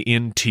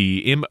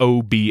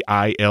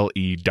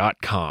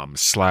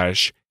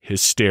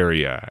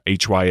 MintMobile.com/hysteria,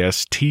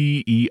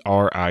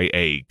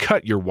 HYSTERIA.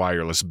 Cut your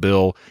wireless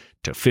bill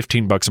to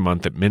 $15 a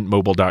month at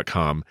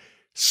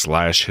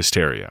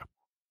mintmobile.com/hysteria.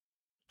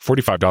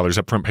 $45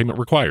 upfront payment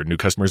required. New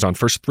customers on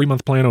first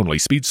 3-month plan only.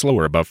 Speed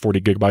slower above 40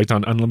 gigabytes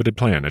on unlimited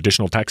plan.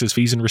 Additional taxes,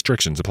 fees, and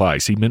restrictions apply.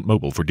 See Mint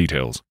Mobile for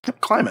details.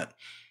 Climate.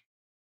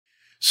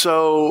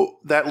 So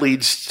that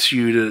leads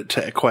to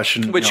a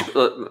question. Which,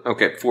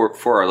 okay,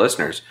 for our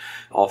listeners,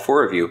 all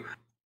four of you,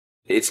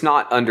 it's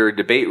not under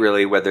debate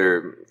really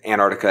whether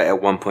Antarctica at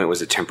one point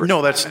was a temperate.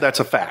 No, that's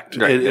a fact.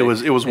 Right. It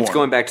was warm. It's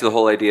going back to the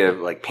whole idea of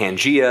like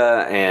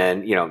Pangea,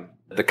 and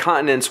the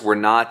continents were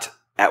not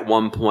at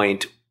one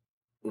point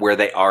where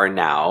they are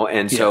now,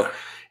 and so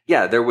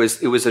it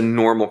was a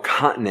normal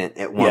continent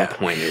at one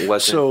point. It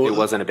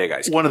wasn't a big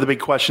ice cap. One of the big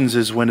questions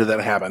is, when did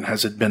that happen?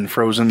 Has it been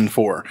frozen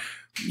for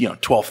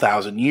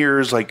 12,000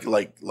 years?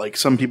 Like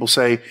some people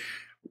say,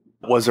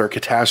 was there a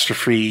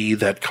catastrophe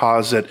that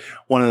caused it?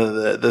 One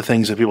of the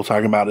things that people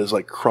talk about is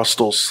like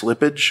crustal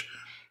slippage.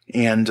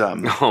 And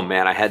oh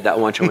man, I had that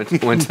once. I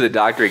went to the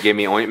doctor. He gave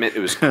me ointment. It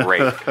was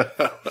great.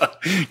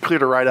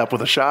 Cleared it right up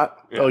with a shot.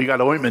 Yeah. Oh, you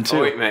got ointment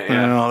too. Ointment,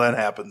 yeah. Oh, that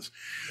happens.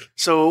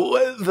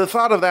 So the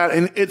thought of that,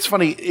 and it's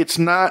funny. It's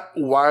not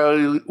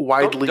widely.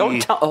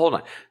 Hold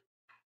on.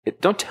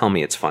 Don't tell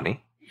me it's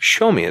funny.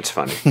 Show me it's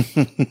funny.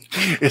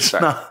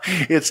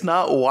 It's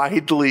not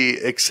widely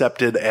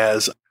accepted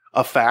as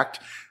a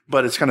fact.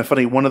 But it's kind of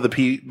funny. One of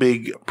the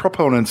big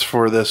proponents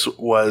for this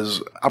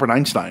was Albert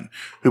Einstein,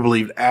 who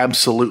believed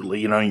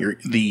absolutely,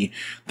 the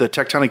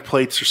tectonic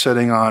plates are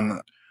sitting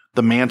on,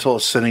 the mantle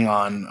is sitting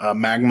on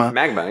magma.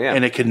 Magma, yeah.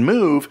 And it can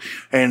move.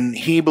 And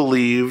he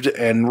believed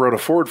and wrote a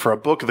foreword for a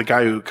book of the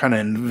guy who kind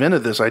of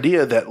invented this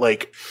idea that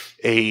like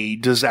a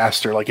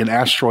disaster, like an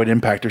asteroid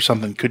impact or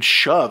something, could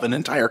shove an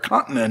entire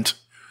continent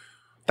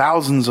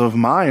thousands of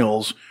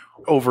miles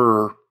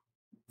over,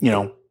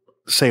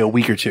 say a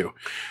week or two.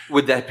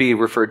 Would that be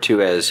referred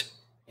to as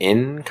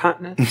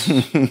incontinence?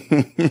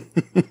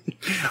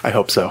 I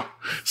hope so.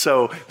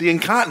 So the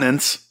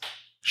incontinence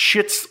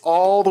shits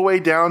all the way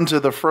down to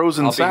the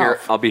frozen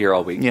south. I'll be here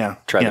all week. Yeah.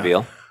 Try the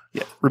veal.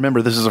 Yeah.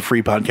 Remember, this is a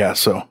free podcast,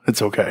 so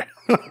it's okay.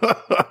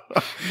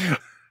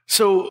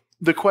 So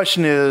the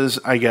question is,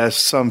 I guess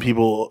some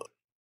people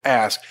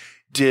ask,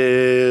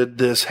 did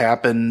this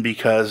happen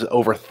because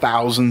over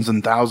thousands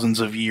and thousands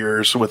of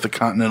years with the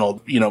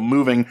continental,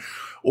 moving,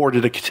 or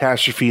did a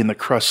catastrophe in the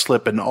crust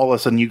slip and all of a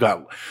sudden you could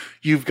have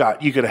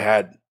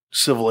had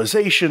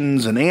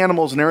civilizations and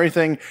animals and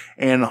everything,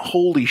 and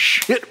holy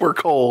shit, we're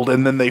cold,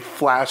 and then they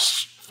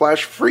flash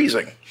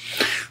freezing.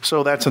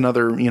 So that's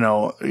another,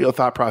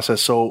 thought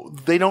process. So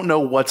they don't know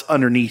what's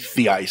underneath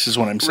the ice is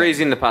what I'm saying.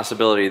 Raising the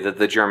possibility that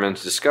the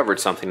Germans discovered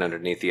something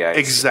underneath the ice.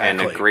 Exactly.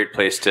 And a great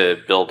place to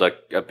build a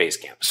base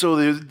camp.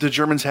 So the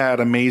Germans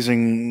had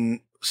amazing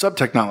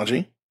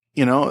sub-technology.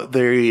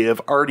 They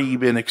have already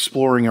been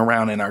exploring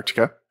around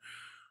Antarctica.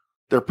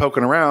 They're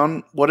poking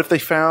around. What if they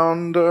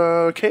found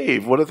a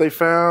cave? What if they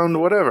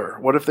found whatever?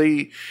 What if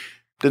they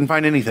didn't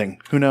find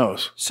anything? Who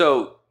knows?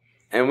 So,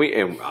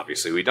 and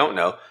obviously we don't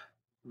know,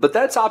 but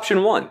that's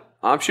option one.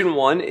 Option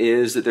one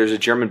is that there's a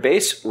German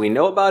base. We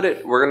know about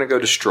it. We're going to go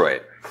destroy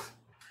it.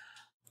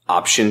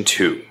 Option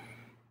two.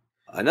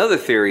 Another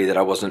theory that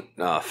I wasn't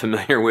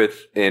familiar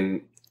with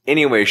in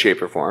any way,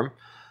 shape, or form,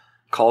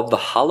 called the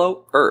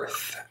Hollow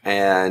Earth.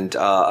 And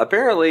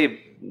apparently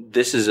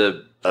this is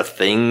a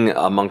thing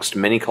amongst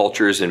many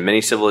cultures and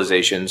many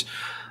civilizations.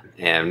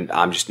 And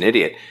I'm just an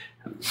idiot.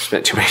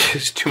 Spent too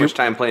much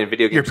time playing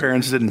video games. Your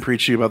parents didn't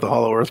preach you about the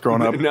Hollow Earth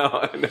growing up?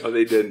 No,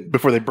 they didn't.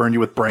 Before they burned you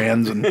with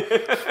brands and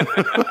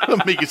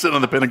make you sit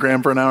on the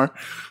pentagram for an hour?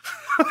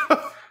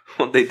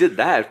 Well, they did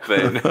that,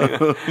 but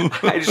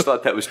I just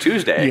thought that was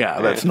Tuesday. Yeah,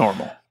 that's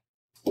normal.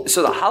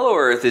 So the Hollow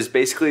Earth is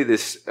basically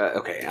this,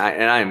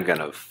 and I'm going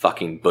to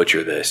fucking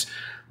butcher this,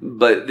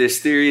 but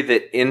this theory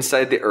that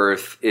inside the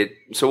Earth,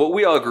 so what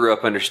we all grew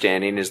up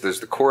understanding is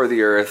there's the core of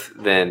the Earth,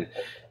 then,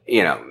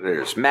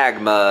 there's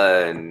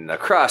magma and the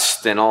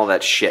crust and all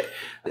that shit.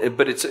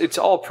 But it's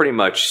all pretty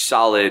much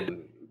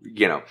solid,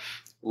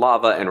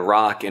 lava and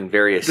rock and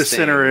various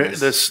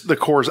things. The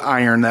core's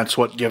iron, that's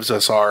what gives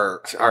us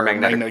our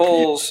magnetic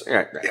poles.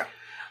 Yeah.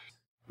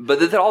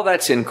 But all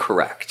that's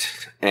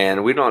incorrect.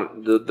 And we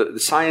don't, the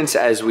science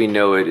as we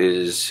know it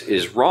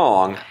is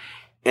wrong.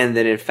 And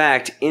that in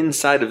fact,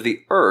 inside of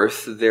the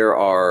Earth, there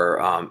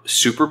are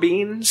super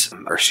beings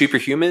or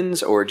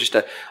superhumans or just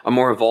a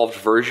more evolved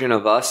version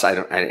of us.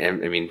 I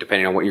mean,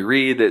 depending on what you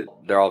read, that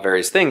they're all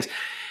various things.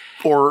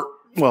 Or,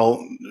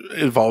 well,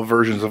 evolved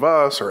versions of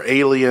us or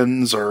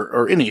aliens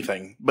or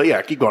anything. But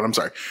yeah, keep going. I'm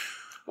sorry.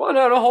 Well,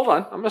 no, hold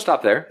on. I'm going to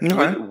stop there.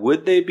 Okay.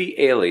 Would they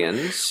be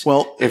aliens?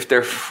 Well, if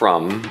they're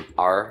from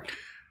our...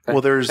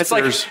 Well, it's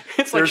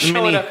like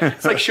showing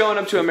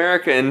up to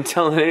America and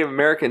telling Native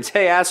Americans,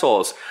 "Hey,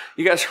 assholes,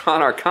 you guys are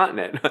on our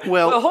continent."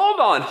 Well,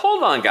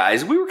 hold on,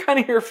 guys. We were kind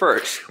of here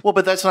first. Well,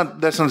 but that's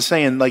not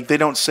saying like they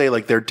don't say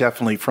like they're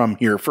definitely from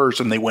here first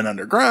and they went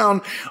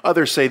underground.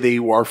 Others say they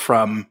are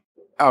from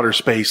outer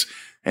space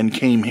and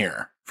came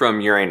here.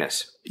 From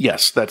Uranus.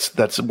 Yes,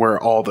 that's where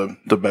all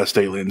the best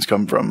aliens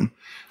come from.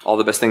 All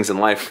the best things in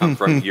life come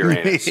from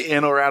Uranus.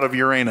 In or out of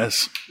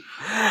Uranus.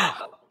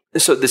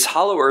 So this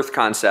Hollow Earth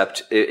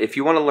concept, if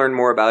you want to learn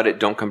more about it,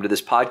 don't come to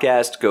this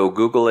podcast. Go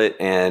Google it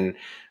and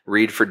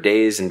read for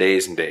days and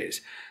days and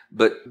days.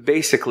 But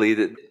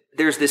basically,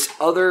 there's this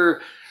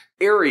other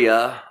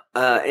area,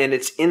 and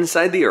it's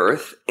inside the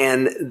Earth,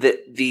 and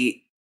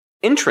the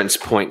entrance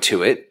point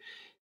to it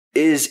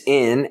is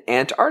in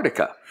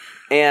Antarctica.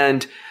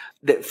 And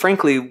that,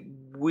 frankly,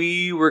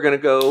 we were going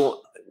to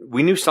go,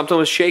 we knew something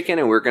was shaking,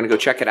 and we were going to go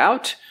check it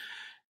out.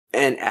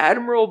 And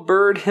Admiral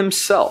Byrd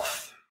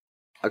himself,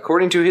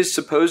 according to his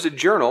supposed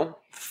journal,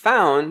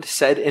 found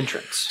said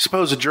entrance.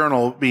 Supposed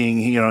journal being,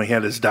 he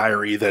had his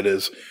diary that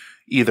is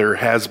either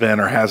has been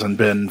or hasn't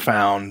been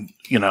found.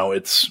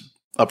 It's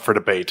up for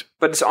debate.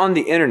 But it's on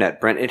the internet,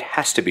 Brent. It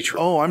has to be true.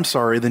 Oh, I'm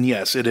sorry. Then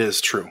yes, it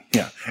is true.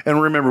 Yeah.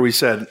 And remember, we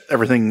said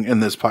everything in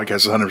this podcast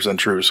is 100%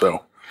 true.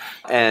 So.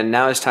 And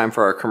now it's time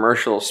for our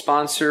commercial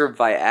sponsor,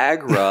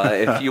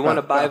 Viagra. If you want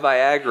to buy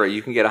Viagra,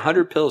 you can get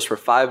 100 pills for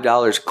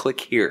 $5.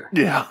 Click here.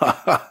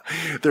 Yeah.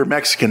 They're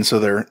Mexican, so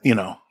they're,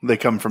 they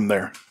come from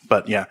there.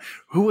 But yeah.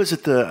 Who was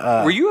it?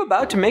 Were you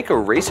about to make a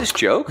racist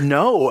joke?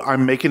 No,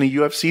 I'm making a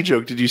UFC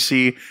joke. Did you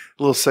see a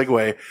little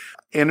segue?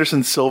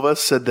 Anderson Silva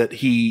said that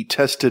he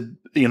tested,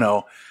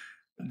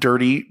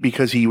 dirty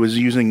because he was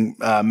using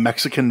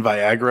Mexican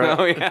Viagra.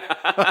 Oh, yeah.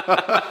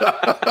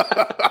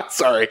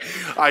 Sorry.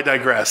 I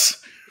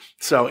digress.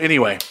 So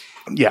anyway,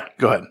 yeah,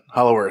 go ahead.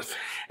 Hollow Earth.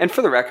 And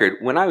for the record,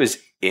 when I was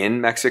in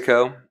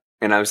Mexico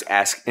and I was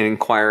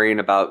inquiring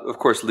about, of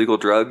course, legal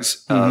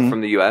drugs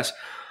from the U.S.,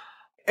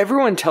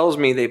 everyone tells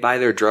me they buy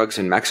their drugs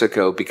in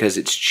Mexico because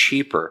it's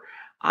cheaper.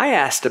 I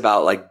asked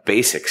about like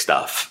basic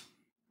stuff.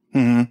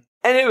 Mm-hmm.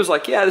 And it was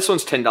like, yeah, this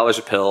one's $10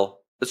 a pill.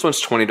 This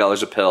one's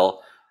 $20 a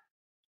pill.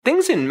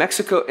 Things in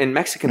Mexico, in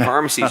Mexican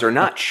pharmacies are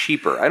not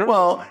cheaper. I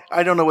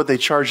don't know what they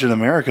charge in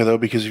America, though,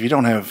 because if you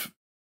don't have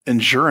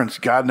insurance,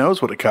 God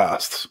knows what it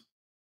costs.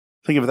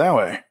 Think of it that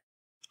way.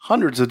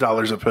 Hundreds of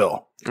dollars a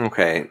pill.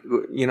 Okay.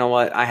 You know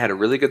what? I had a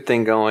really good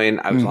thing going.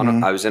 I was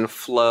I was in a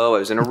flow. I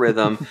was in a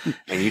rhythm,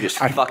 and you just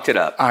fucked it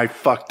up. I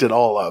fucked it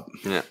all up.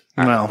 Yeah.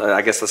 Well, right.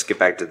 I guess let's get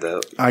back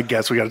to I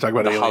guess we got to talk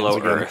about the aliens Hollow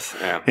again. Earth.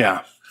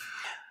 Yeah.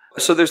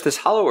 So there's this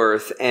Hollow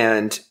Earth,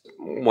 and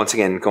once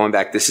again, going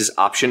back, this is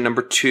option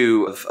number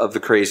 2 of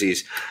the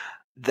crazies,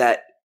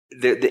 that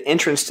the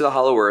entrance to the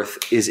Hollow Earth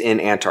is in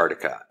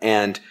Antarctica.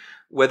 And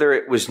whether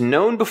it was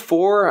known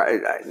before,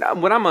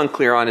 what I'm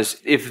unclear on is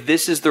if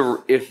this is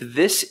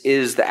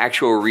the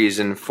actual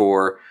reason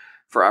for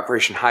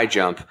Operation High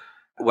Jump.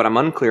 What I'm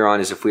unclear on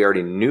is if we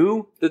already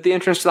knew that the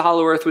entrance to the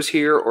Hollow Earth was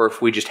here, or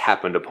if we just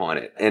happened upon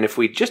it. And if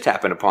we just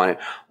happened upon it,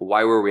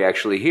 why were we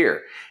actually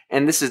here?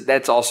 And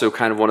that's also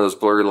kind of one of those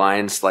blurry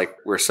lines, like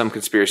where some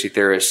conspiracy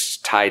theorists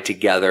tied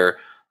together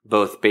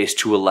both Base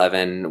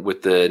 211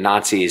 with the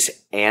Nazis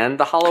and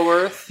the Hollow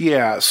Earth.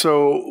 Yeah.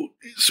 So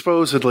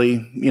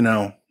supposedly,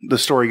 the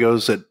story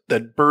goes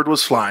that Byrd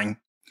was flying,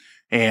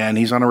 and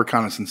he's on a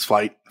reconnaissance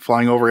flight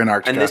flying over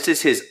Antarctica. And this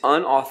is his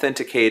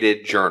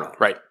unauthenticated journal.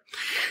 Right.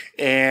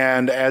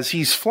 And as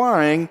he's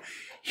flying,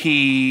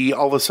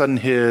 all of a sudden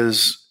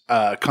his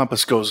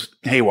compass goes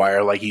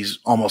haywire, like he's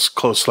almost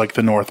close to like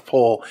the North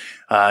Pole.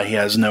 He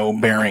has no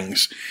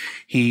bearings.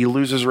 He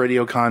loses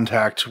radio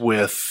contact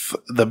with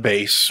the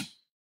base.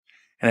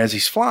 And as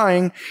he's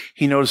flying,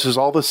 he notices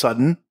all of a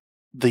sudden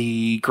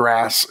the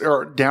grass,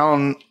 or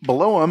down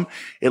below him,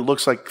 it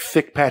looks like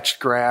thick patched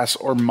grass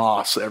or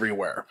moss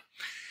everywhere.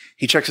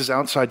 He checks his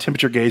outside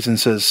temperature gauge and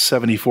says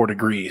 74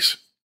 degrees.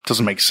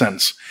 Doesn't make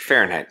sense.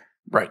 Fahrenheit.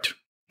 Right.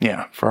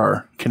 Yeah. For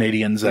our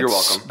Canadians, You're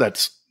welcome.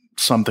 That's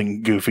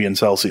something goofy in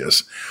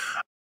Celsius.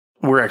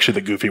 We're actually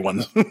the goofy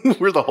ones.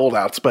 We're the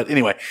holdouts. But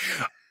anyway,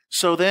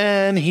 so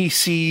then he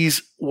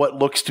sees what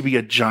looks to be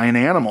a giant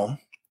animal,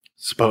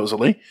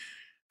 supposedly,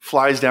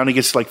 flies down. He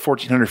gets to like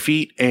 1,400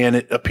 feet, and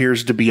it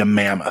appears to be a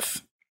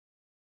mammoth.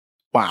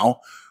 Wow.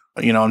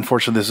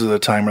 Unfortunately, this is a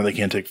time where they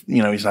can't take,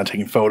 he's not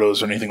taking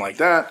photos or anything like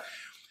that.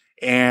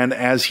 And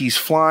as he's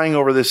flying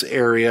over this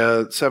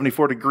area,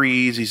 74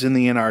 degrees, he's in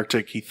the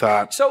Antarctic, he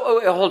thought.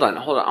 So, hold on.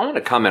 I want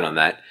to comment on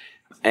that.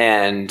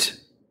 And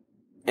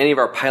any of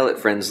our pilot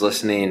friends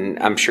listening,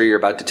 I'm sure you're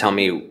about to tell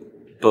me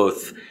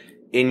both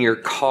in your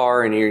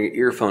car and in your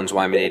earphones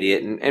why I'm an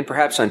idiot, and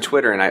perhaps on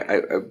Twitter, and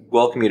I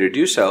welcome you to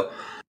do so.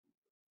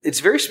 It's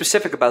very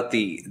specific about at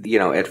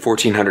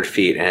 1,400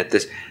 feet and at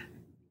this.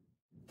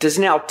 Does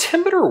an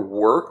altimeter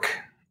work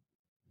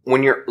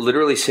when you're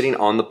literally sitting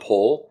on the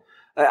pole?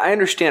 I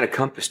understand a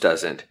compass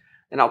doesn't.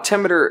 An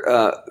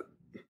altimeter,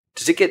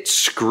 does it get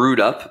screwed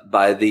up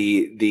by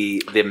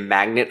the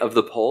magnet of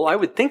the pole? I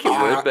would think it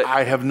would, but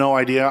I have no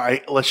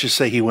idea. Let's just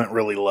say he went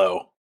really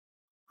low.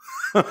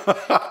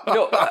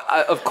 No,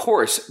 of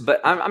course, but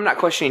I'm not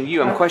questioning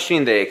you. I'm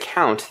questioning the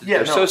account.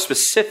 They're so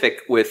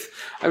specific with.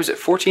 I was at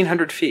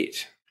 1,400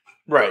 feet.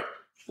 Right.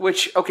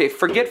 Which, okay,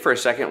 forget for a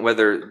second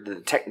whether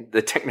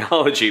the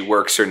technology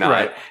works or not.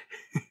 Right.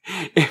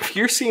 if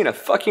you're seeing a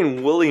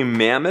fucking woolly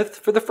mammoth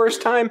for the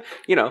first time,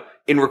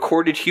 in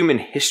recorded human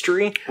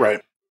history,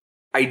 Right.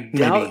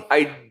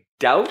 I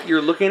doubt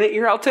you're looking at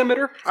your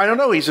altimeter. I don't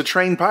know. He's a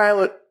trained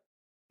pilot.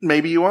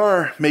 Maybe you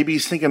are. Maybe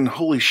he's thinking,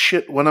 holy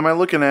shit, what am I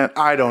looking at?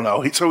 I don't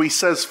know. So he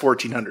says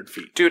 1,400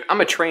 feet. Dude, I'm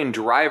a trained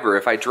driver.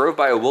 If I drove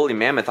by a woolly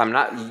mammoth, I'm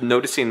not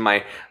noticing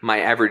my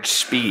average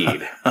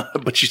speed.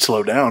 But you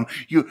slow down.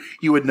 You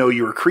would know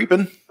you were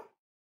creeping.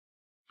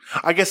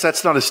 I guess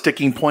that's not a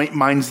sticking point.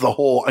 Mine's the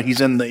whole, he's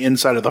in the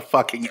inside of the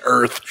fucking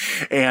earth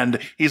and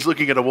he's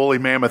looking at a woolly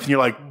mammoth and you're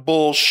like,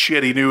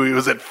 bullshit, he knew he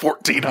was at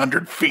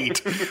 1,400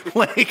 feet.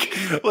 like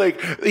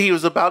he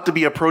was about to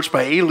be approached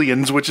by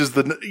aliens, which is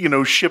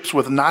the, ships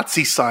with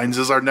Nazi signs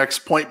is our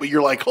next point. But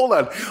you're like, hold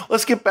on,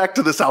 let's get back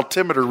to this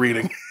altimeter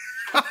reading.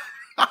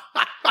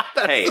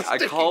 Hey, I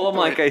call him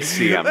like I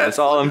see him. That's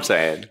all I'm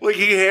saying. Like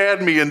he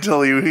had me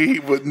until he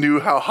knew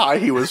how high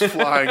he was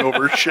flying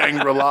over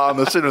Shangri-La in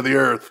the center of the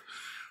earth.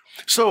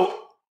 So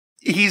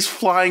he's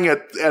flying at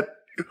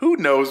who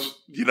knows,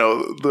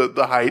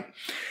 the height.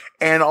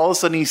 And all of a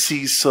sudden he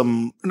sees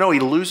he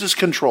loses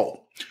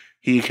control.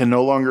 He can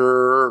no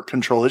longer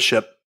control his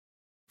ship.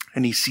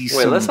 And he sees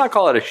let's not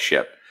call it a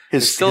ship.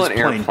 It's still an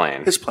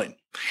airplane. His plane.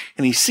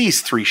 And he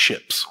sees 3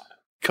 ships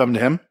come to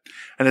him.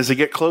 And as they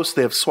get close,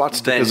 they have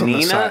swastikas on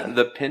the side. The Nina,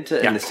 the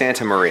Pinta, and the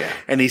Santa Maria.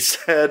 And he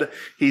said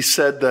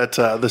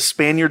that the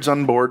Spaniards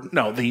on board,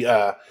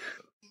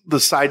 the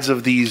sides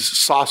of these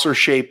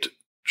saucer-shaped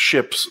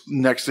ships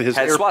next to his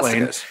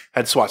airplane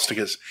had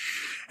swastikas.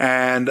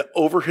 And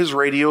over his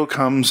radio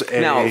comes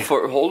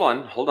hold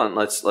on.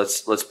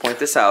 Let's point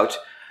this out.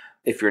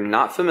 If you're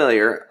not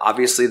familiar,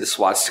 obviously the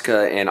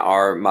swastika in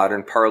our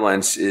modern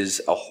parlance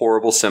is a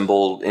horrible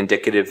symbol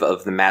indicative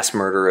of the mass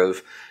murder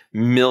of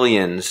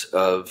millions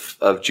of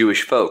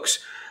Jewish folks.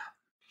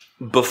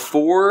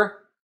 Before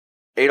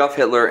Adolf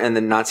Hitler and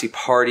the Nazi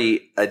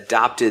Party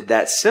adopted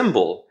that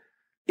symbol,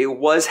 it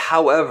was,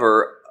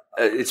 however,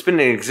 it's been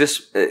an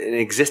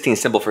existing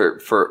symbol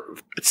for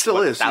it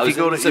still is.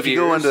 If you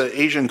go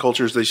into Asian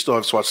cultures, they still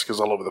have swastikas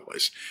all over the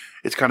place.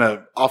 It's kind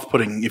of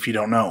off-putting if you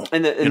don't know.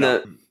 And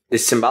the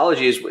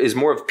symbology is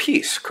more of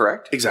peace,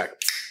 correct? Exactly.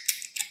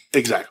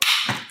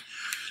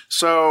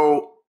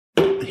 So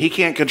he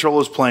can't control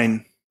his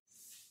plane.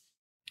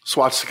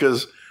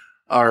 Swastikas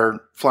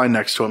are flying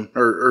next to him,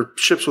 or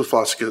ships with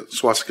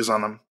swastikas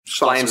on them.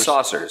 Flying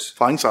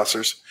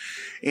saucers.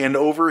 And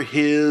over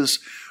his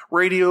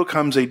radio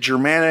comes a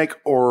Germanic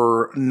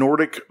or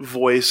Nordic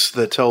voice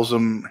that tells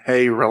him,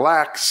 hey,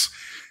 relax.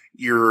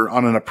 You're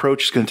on an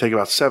approach. It's going to take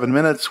about 7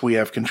 minutes. We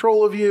have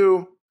control of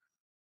you.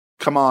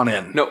 Come on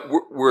in.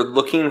 No, we're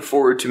looking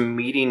forward to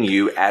meeting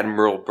you,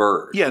 Admiral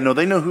Byrd. Yeah, no,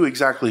 they know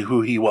exactly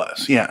who he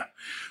was. Yeah.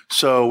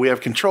 So we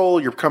have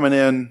control. You're coming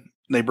in.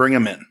 They bring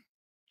him in.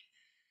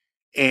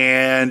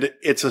 And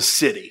it's a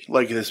city,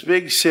 like this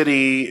big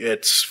city.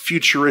 It's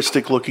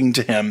futuristic looking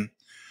to him.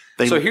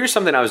 So here's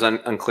something I was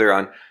unclear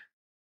on.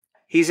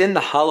 He's in the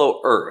hollow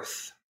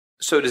earth.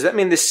 So does that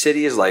mean this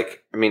city is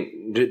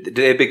do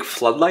they have big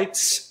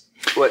floodlights?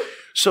 What?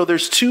 So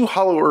there's 2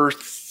 hollow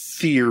earth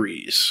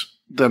theories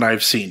that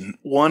I've seen.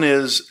 One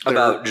is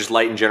about just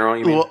light in general,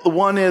 you mean? Well,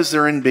 one is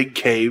they're in big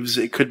caves.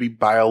 It could be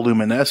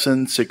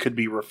bioluminescence. It could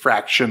be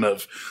refraction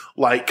of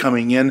light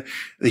coming in.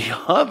 The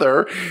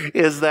other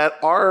is that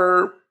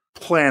our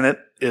planet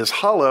is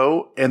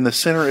hollow and the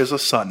center is a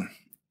sun.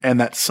 And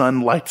that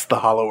sun lights the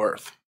hollow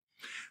earth.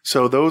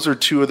 So those are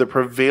 2 of the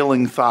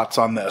prevailing thoughts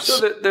on this.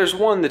 So there's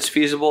one that's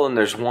feasible and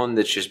there's one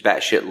that's just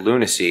batshit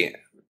lunacy.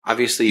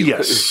 Obviously,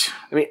 yes.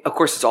 Of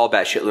course it's all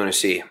batshit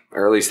lunacy,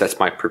 or at least that's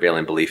my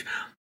prevailing belief.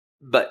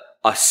 But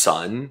a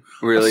sun?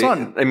 Really? A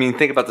sun.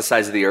 Think about the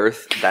size of the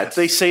earth.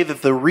 They say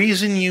that the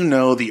reason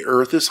the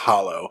earth is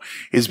hollow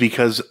is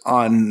because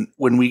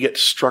when we get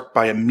struck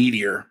by a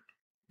meteor,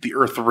 the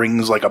earth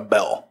rings like a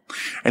bell.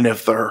 And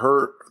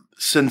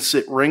since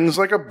it rings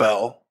like a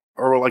bell,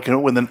 or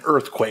with an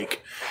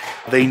earthquake,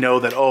 they know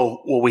that,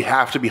 we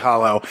have to be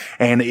hollow.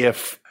 And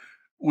if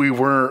we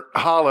weren't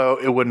hollow,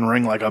 it wouldn't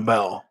ring like a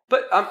bell.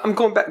 But I'm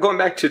going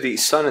back to the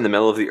sun in the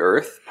middle of the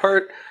earth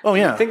part. Oh,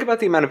 yeah. Think about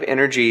the amount of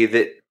energy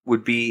that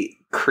would be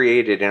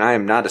created. And I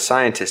am not a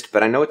scientist,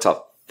 but I know it's a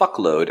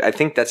fuckload. I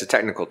think that's a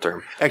technical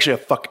term. Actually, a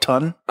fuck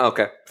ton.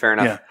 Okay, fair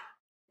enough.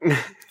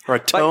 Yeah. Or a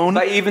tone.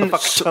 A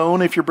fuck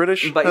tone if you're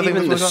British. But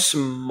even the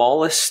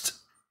smallest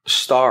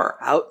star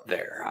out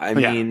there. I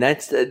mean,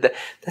 that's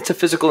a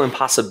physical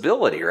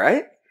impossibility,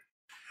 right?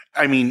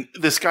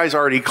 This guy's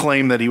already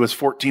claimed that he was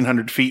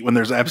 1,400 feet when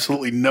there's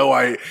absolutely no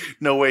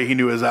way he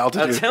knew his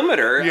altitude.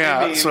 Altimeter.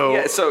 Yeah.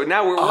 So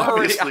now we're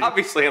already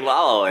obviously in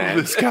La La Land.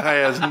 This guy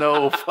has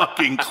no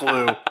fucking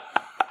clue.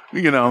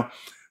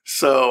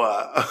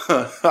 So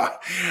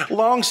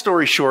long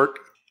story short,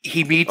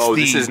 he meets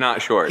this is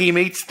not short. He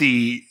meets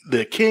the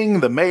king,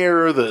 the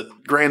mayor, the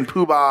grand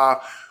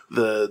poobah,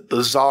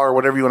 the czar,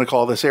 whatever you want to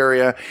call this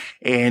area,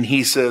 and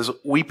he says,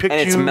 "We picked you."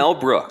 And it's Mel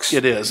Brooks.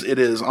 It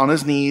is on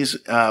his knees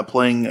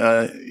playing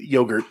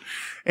yogurt,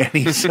 and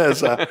he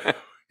says,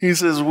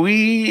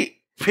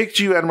 "We picked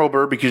you, Admiral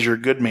Byrd, because you're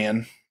a good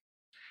man,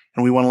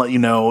 and we want to let you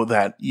know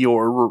that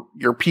your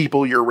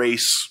people, your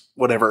race,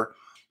 whatever,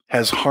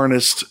 has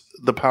harnessed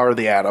the power of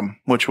the atom,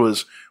 which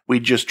was we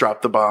just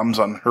dropped the bombs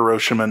on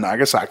Hiroshima and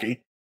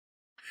Nagasaki.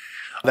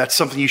 That's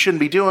something you shouldn't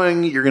be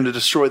doing. You're going to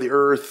destroy the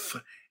Earth,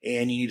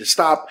 and you need to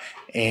stop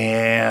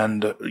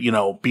and,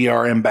 be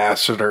our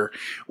ambassador,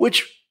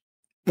 which,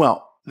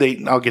 well,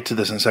 I'll get to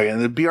this in a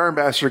second. The BR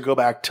ambassador, go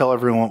back, tell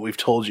everyone what we've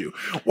told you.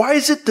 Why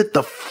is it that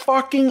the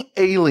fucking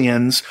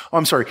aliens,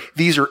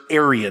 these are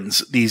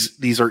Aryans.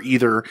 These are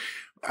either,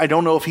 I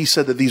don't know if he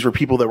said that these were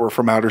people that were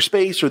from outer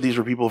space or these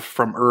were people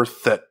from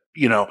Earth that,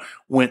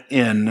 went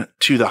in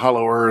to the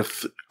hollow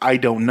Earth. I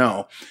don't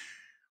know.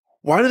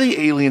 Why do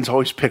the aliens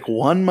always pick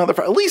one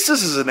motherfucker? At least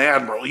this is an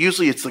admiral.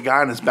 Usually it's the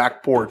guy on his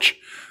back porch,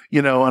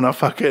 on a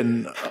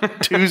fucking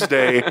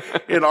Tuesday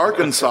in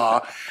Arkansas.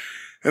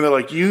 And they're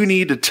like, you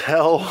need to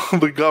tell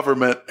the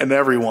government and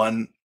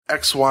everyone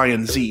X, Y,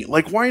 and Z.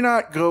 Like, why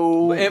not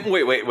go?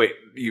 Wait.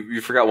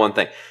 You forgot one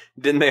thing.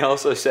 Didn't they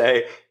also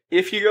say,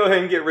 if you go ahead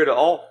and get rid of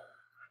all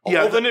the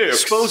nukes?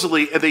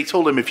 Supposedly, they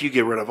told him, if you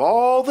get rid of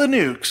all the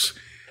nukes,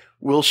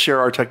 we'll share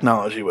our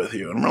technology with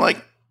you. And we're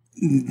like,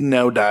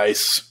 no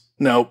dice.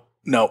 No.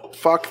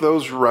 Fuck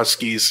those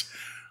Ruskies.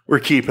 We're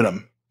keeping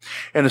them.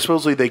 And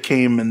supposedly they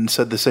came and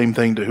said the same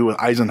thing to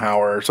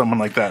Eisenhower or someone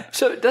like that.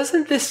 So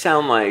doesn't this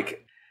sound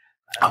like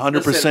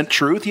 100%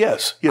 truth?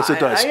 Yes, it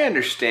does. I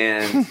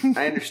understand.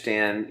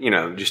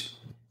 Just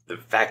the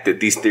fact that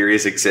these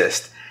theories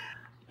exist.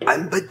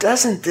 But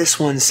doesn't this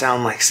one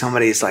sound like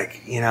somebody's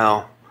like,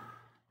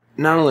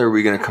 not only are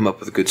we going to come up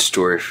with a good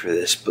story for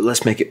this, but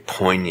let's make it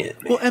poignant.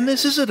 Well, and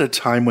this is at a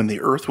time when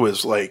the Earth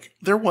was like,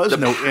 there was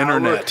no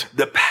internet.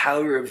 The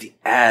power of the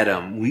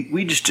atom.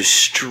 We just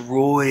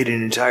destroyed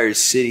an entire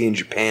city in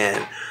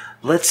Japan.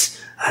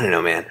 I don't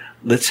know, man.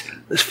 Let's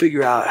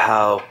figure out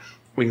how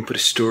we can put a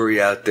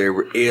story out there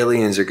where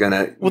aliens are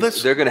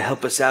they're gonna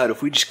help us out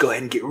if we just go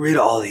ahead and get rid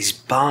of all these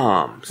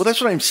bombs. Well,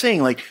 that's what I'm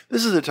saying. Like,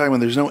 this is a time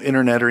when there's no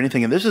internet or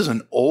anything, and this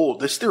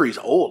theory's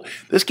old.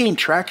 This gained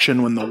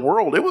traction when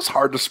it was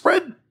hard to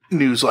spread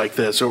news like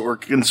this or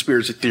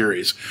conspiracy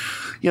theories.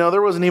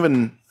 There wasn't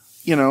even,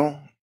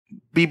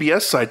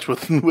 BBS sites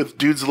with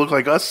dudes that look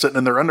like us sitting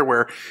in their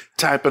underwear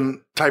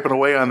typing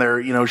away on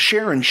their,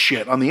 sharing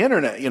shit on the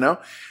internet,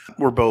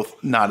 We're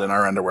both not in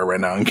our underwear right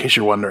now, in case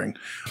you're wondering.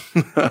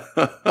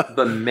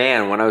 But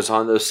man, when I was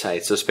on those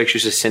sites, those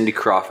pictures of Cindy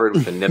Crawford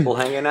with the nipple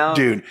hanging out.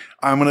 Dude,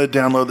 I'm going to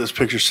download this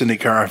picture of Cindy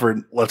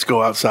Crawford. Let's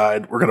go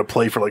outside. We're going to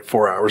play for like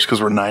 4 hours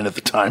because we're 9 at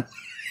the time.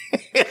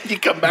 You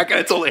come back and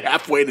it's only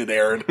halfway to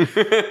Aaron. But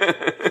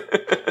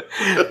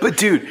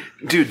dude,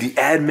 the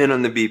admin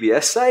on the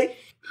BBS site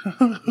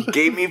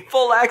gave me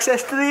full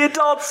access to the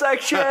adult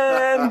section.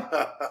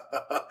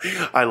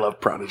 I love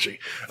Prodigy.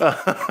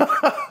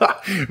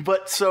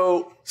 But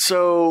so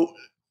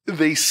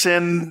they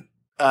send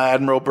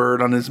Admiral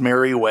Byrd on his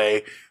merry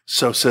way.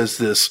 So says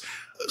this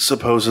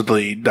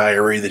supposedly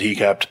diary that he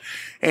kept.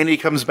 And he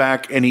comes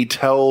back and he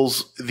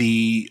tells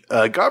the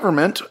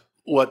government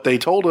what they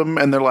told him.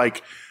 And they're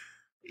like,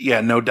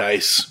 yeah, no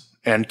dice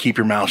and keep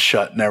your mouth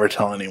shut. Never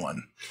tell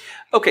anyone.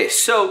 Okay,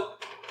 so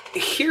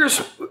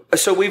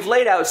we've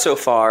laid out so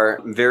far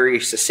very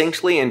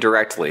succinctly and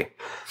directly,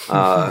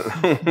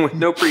 with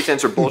no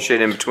pretense or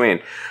bullshit in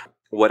between,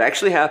 what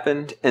actually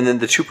happened and then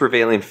the two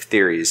prevailing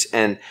theories.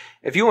 And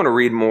if you want to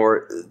read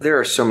more, there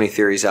are so many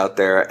theories out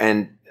there,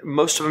 and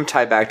most of them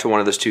tie back to one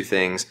of those two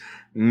things.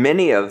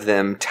 Many of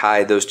them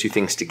tie those two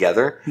things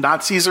together.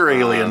 Nazis or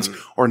aliens,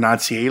 or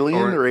Nazi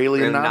alien or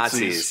alien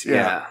Nazis.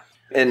 Yeah.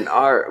 And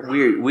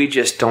we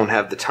just don't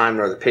have the time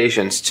nor the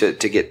patience to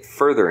get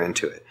further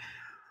into it.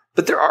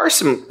 But there are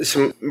some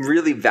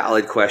really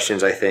valid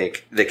questions, I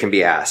think, that can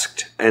be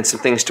asked and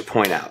some things to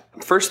point out.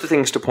 First, the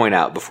things to point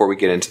out before we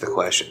get into the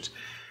questions.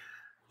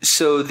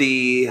 So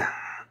the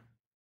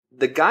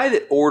guy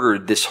that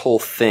ordered this whole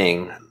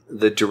thing,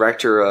 the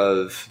director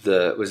of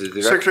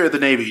Secretary of the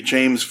Navy,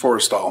 James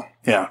Forrestal.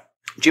 Yeah.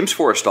 James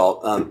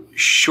Forrestal,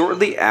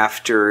 shortly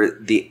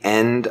after the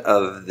end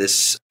of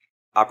this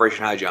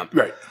Operation High Jump,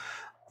 right,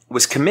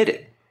 was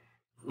committed.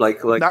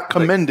 Not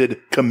commended,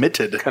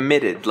 committed.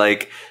 Committed,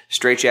 like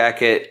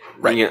Straitjacket,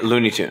 right.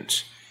 Looney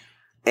Tunes.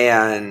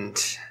 And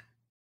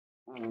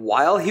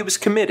while he was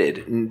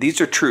committed, and these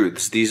are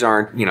truths, these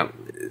aren't,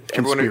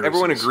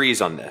 everyone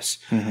agrees on this.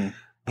 Mm-hmm.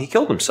 He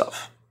killed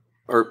himself.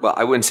 Or, well,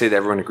 I wouldn't say that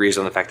everyone agrees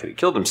on the fact that he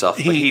killed himself,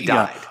 but he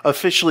died. Yeah.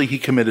 Officially, he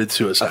committed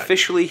suicide.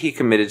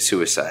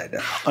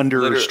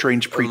 Under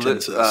strange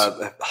pretenses.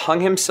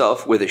 Hung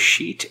himself with a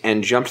sheet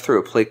and jumped through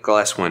a plate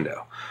glass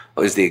window,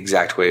 is the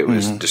exact way it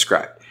was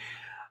described.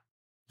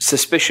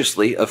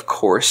 Suspiciously, of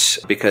course,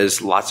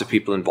 because lots of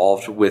people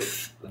involved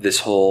with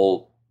this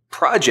whole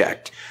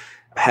project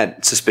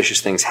had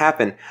suspicious things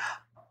happen.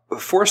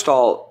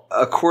 Forrestal,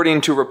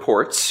 according to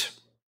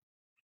reports,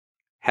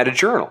 had a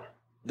journal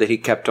that he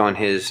kept on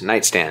his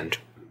nightstand,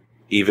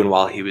 even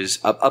while he was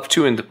up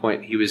to and the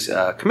point he was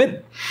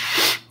committed.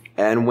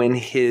 And when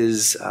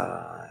his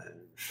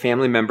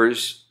family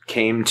members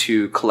came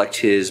to collect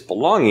his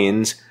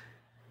belongings,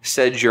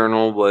 said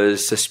journal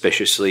was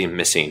suspiciously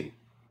missing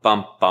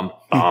Bum, bum,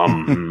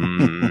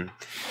 bum.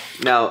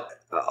 Now,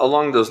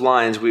 along those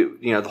lines,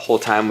 the whole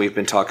time we've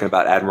been talking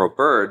about Admiral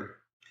Byrd.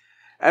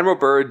 Admiral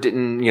Byrd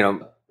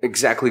didn't,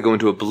 exactly go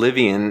into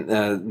oblivion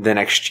the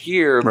next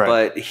year, Right.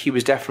 but he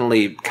was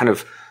definitely kind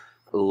of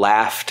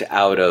laughed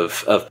out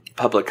of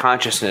public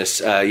consciousness.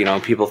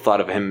 People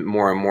thought of him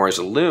more and more as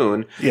a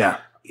loon. Yeah.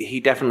 He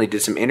definitely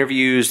did some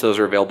interviews. Those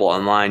are available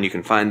online. You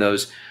can find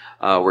those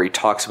where he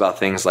talks about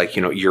things like,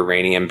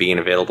 uranium being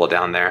available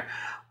down there.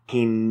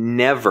 He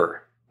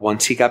never,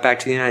 once he got back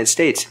to the United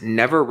States,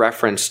 never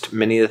referenced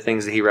many of the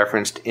things that he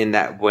referenced in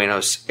that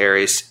Buenos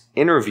Aires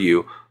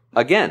interview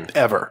again.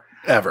 Ever.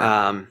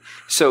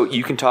 So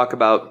you can talk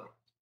about,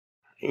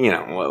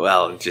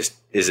 just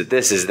is it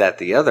this, is that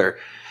the other?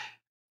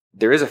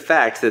 There is a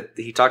fact that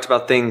he talked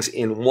about things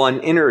in one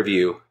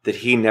interview that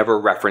he never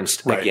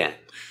referenced Right. again.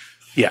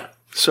 Yeah.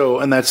 So,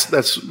 and that's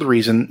the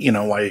reason,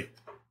 why,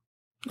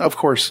 of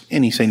course,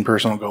 any sane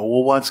person will go,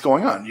 well, what's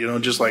going on?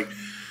 Just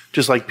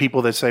like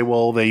people that say,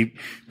 well, they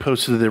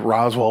posted that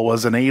Roswell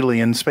was an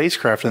alien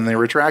spacecraft and they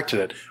retracted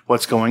it.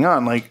 What's going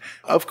on? Like,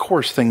 of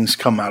course, things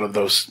come out of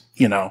those,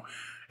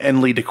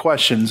 and lead to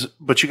questions,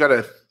 but you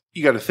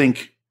gotta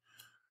think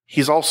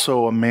he's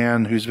also a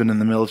man who's been in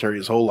the military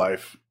his whole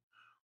life.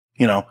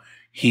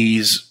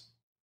 He's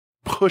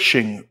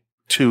pushing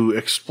to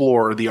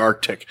explore the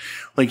Arctic.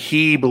 Like,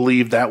 he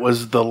believed that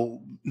was the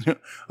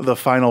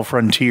final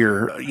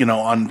frontier,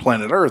 on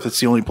planet Earth. It's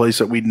the only place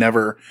that we'd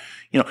never,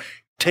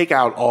 take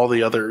out all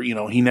the other,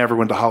 he never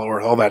went to Hollow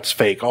Earth. All that's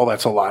fake. All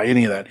that's a lie.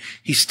 Any of that.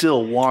 He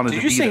still wanted to be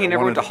there. Did you say he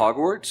never went to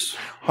Hogwarts?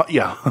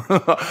 Yeah.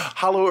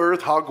 Hollow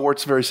Earth,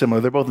 Hogwarts, very similar.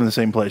 They're both in the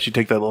same place. You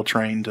take that little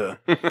train to,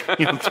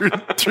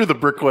 through the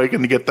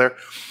Brickwagon to get there.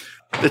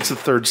 It's the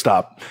third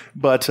stop.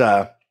 But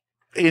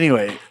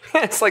anyway.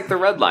 It's like the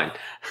Red Line.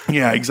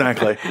 Yeah,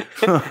 exactly.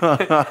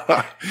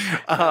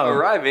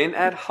 Arriving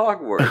at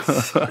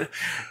Hogwarts.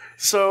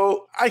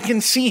 So I can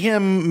see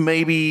him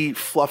maybe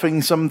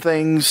fluffing some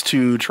things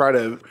to try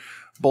to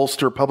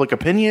bolster public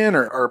opinion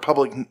or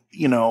public,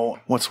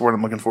 what's the word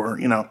I'm looking for?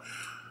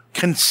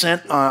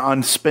 Consent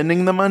on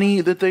spending the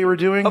money that they were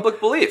doing. Public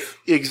belief.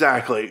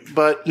 Exactly.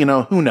 But,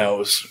 who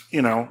knows?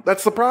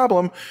 That's the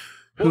problem.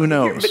 Who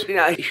knows?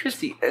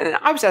 Here's and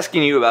I was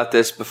asking you about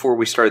this before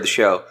we started the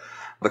show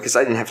because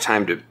I didn't have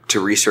time to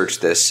research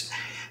this.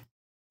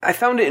 I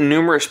found it in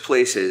numerous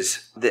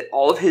places that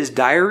all of his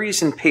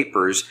diaries and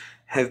papers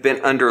have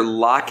been under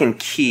lock and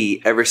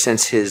key ever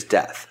since his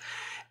death.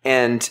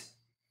 And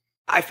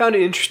I found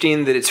it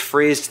interesting that it's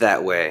phrased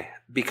that way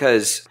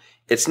because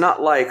it's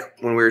not like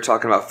when we were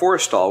talking about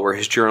Forrestal where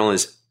his journal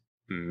is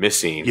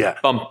missing. Yeah.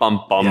 Bum,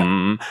 bum,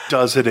 bum. Yeah.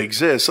 Does it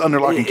exist? Under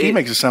lock and key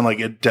makes it sound like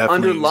it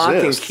definitely exists. Under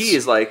lock and key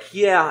is like,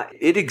 yeah,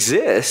 it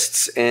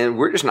exists, and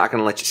we're just not going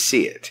to let you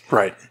see it.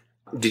 Right.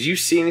 Did you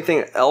see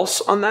anything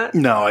else on that?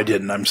 No, I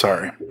didn't. I'm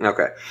sorry.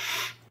 Okay.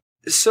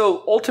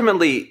 So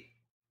ultimately,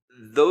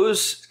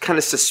 those kind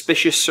of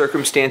suspicious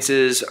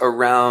circumstances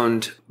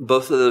around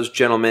both of those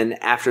gentlemen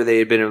after they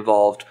had been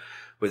involved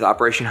with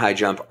Operation High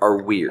Jump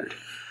are weird.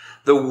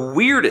 The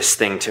weirdest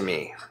thing to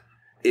me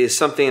is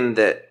something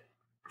that,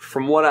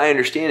 from what I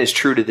understand, is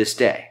true to this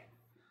day.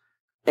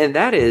 And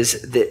that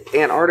is that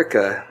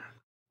Antarctica,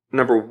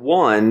 number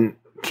one,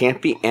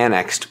 can't be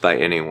annexed by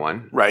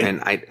anyone.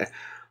 Right.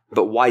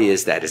 But why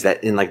is that? Is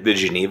that in like the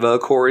Geneva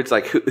Accords?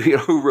 Like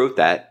who wrote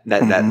that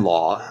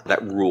law,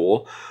 that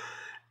rule?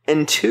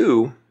 And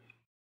two,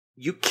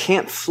 you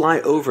can't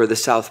fly over the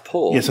South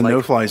Pole. It's a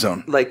no-fly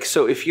zone. Like,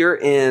 so if you're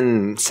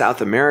in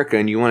South America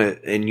and you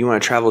want to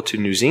travel to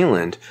New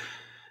Zealand,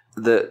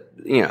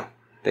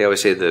 they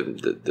always say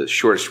the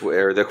shortest way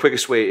or the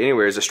quickest way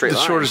anywhere is a straight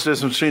line. The shortest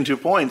distance between 2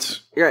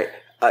 points. You're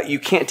right. You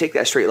can't take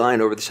that straight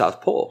line over the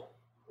South Pole.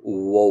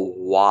 Well,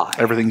 why?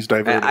 Everything's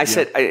diverted. And I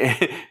said,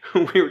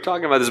 we were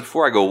talking about this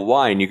before. I go,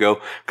 why? And you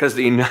go, because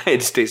the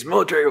United States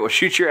military will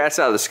shoot your ass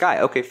out of the sky.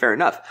 Okay, fair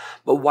enough.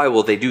 But why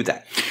will they do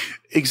that?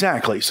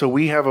 Exactly. So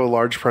we have a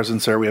large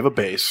presence there. We have a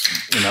base,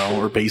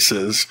 or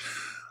bases.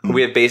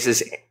 We have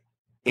bases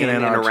in and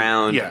Antarctica.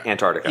 around Yeah.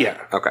 Antarctica.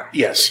 Yeah. Okay.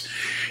 Yes.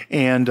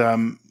 And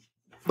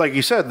like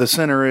you said, the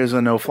center is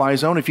a no-fly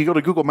zone. If you go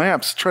to Google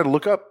Maps, try to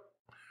look up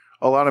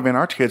a lot of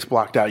Antarctica, it's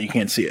blocked out. You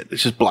can't see it.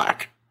 It's just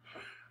black.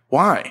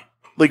 Why?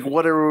 Like,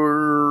 what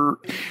are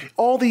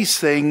all these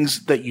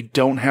things that you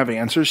don't have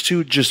answers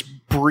to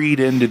just breed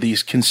into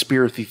these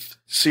conspiracy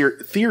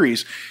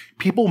theories?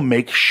 People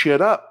make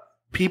shit up.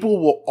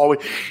 People will always,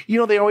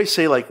 they always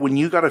say, like, when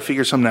you got to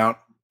figure something out,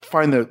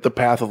 find the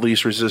path of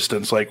least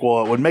resistance. Like,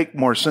 well, it would make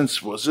more sense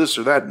if it was this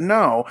or that.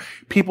 No,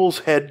 people's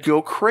head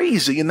go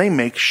crazy and they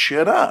make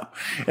shit up.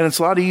 And it's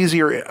a lot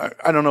easier.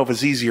 I don't know if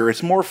it's easier.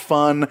 It's more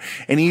fun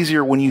and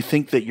easier when you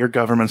think that your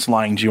government's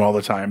lying to you all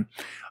the time.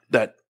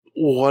 That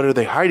what are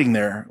they hiding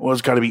there? Well,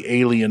 it's got to be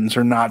aliens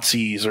or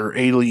Nazis or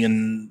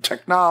alien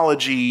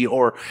technology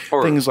or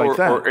things like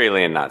that. Or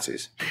alien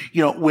Nazis.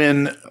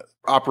 When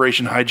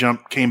Operation High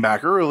Jump came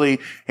back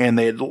early and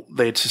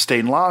they'd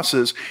sustained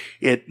losses,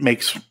 it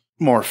makes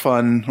more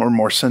fun or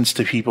more sense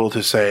to people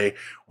to say,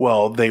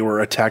 well, they were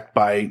attacked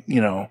by,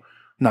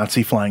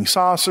 Nazi flying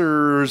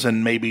saucers,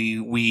 and maybe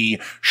we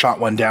shot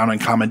one down and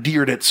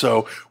commandeered it,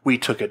 so we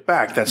took it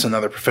back. That's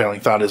another prevailing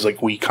thought, is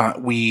like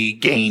we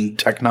gained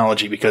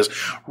technology because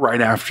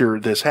right after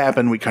this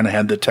happened, we kind of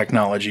had the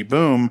technology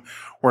boom.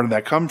 Where did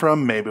that come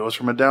from? Maybe it was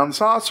from a down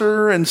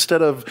saucer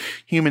instead of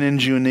human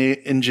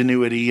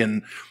ingenuity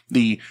and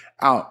the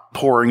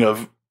outpouring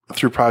of,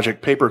 through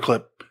Project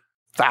Paperclip,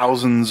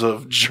 thousands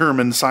of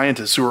German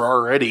scientists who are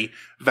already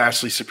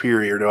vastly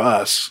superior to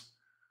us.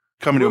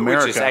 Coming to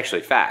America. Which is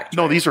actually fact.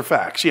 No, right? these are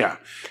facts. Yeah.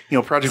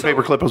 Project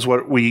Paperclip was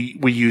what we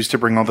used to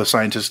bring all the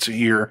scientists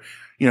here.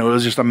 It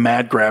was just a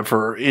mad grab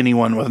for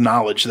anyone with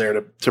knowledge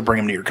there to bring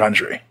them to your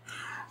country.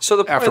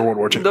 So after World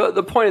War II.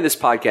 The point of this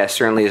podcast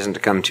certainly isn't to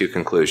come to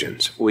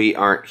conclusions. We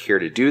aren't here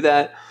to do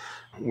that.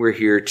 We're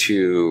here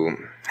to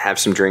have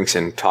some drinks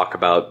and talk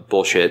about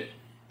bullshit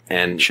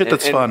and shit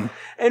that's fun.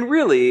 And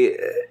really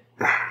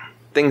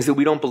things that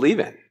we don't believe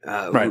in.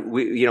 Right.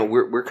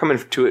 We're coming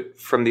to it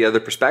from the other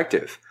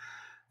perspective.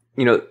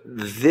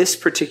 This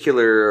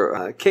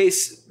particular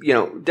case,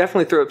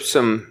 definitely threw up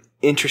some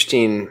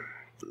interesting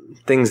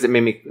things that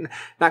made me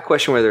not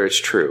question whether it's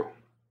true.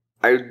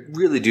 I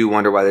really do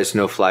wonder why there's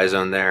no fly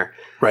zone there.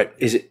 Right.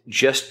 Is it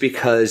just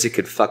because it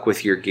could fuck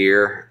with your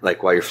gear,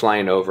 like while you're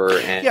flying over?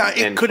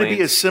 And could it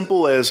be as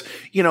simple as,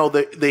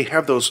 they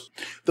have those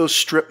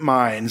strip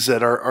mines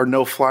that are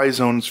no fly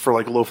zones for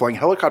like low flying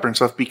helicopter and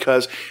stuff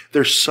because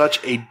there's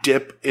such a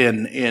dip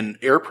in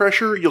air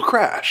pressure, you'll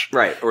crash.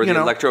 Right. Or the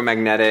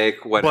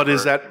electromagnetic, whatever. But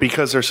is that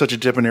because there's such a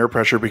dip in air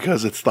pressure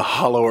because it's the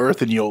hollow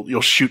earth and you'll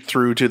shoot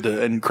through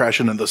and crash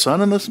into the sun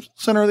in the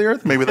center of the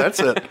earth? Maybe that's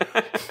it.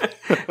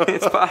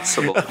 It's possible.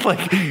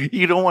 Like,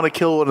 you don't want to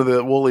kill one of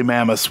the woolly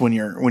mammoths when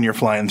you're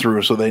flying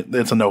through, so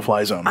it's a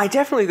no-fly zone. I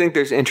definitely think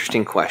there's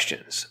interesting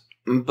questions,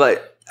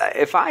 but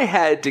if I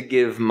had to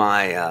give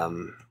my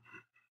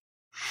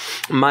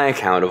my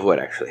account of what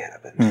actually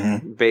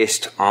happened,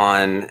 based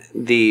on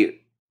the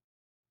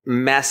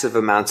massive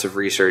amounts of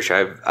research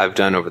I've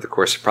done over the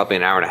course of probably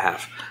an hour and a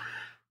half,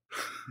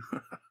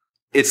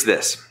 it's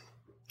this: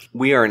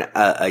 we are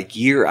a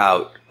year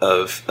out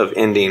of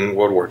ending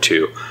World War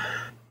II.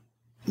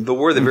 The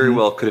war that very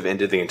well could have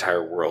ended the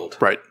entire world.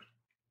 Right.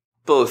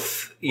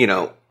 Both,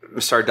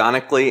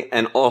 sardonically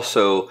and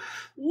also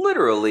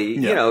literally,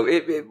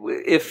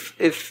 if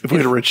we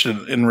had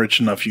enriched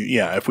enough,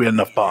 if we had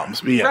enough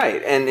bombs. Yeah.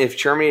 Right. And if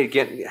Germany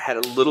had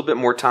a little bit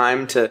more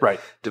time to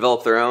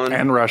develop their own.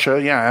 And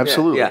Russia. Yeah,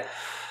 absolutely. Yeah.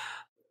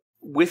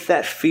 With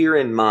that fear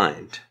in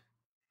mind,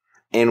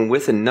 and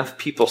with enough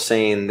people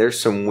saying there's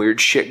some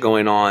weird shit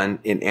going on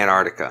in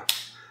Antarctica,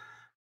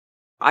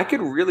 I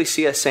could really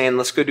see us saying,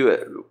 let's go do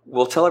it.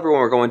 We'll tell everyone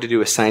we're going to do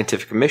a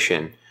scientific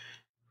mission,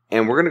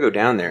 and we're going to go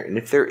down there. And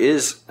if there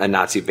is a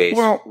Nazi base,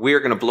 we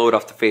are going to blow it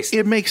off the face.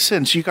 It makes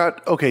sense. So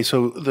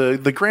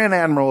the Grand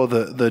Admiral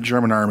of the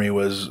German army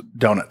was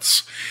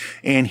Dönitz.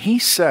 And he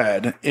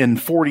said in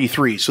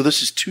 1943, so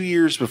this is 2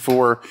 years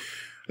before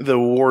the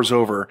war's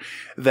over,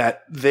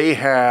 that they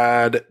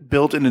had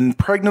built an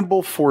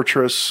impregnable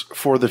fortress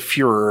for the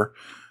Fuhrer,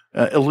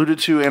 alluded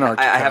to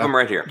Antarctica. I have them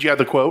right here. Do you have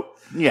the quote?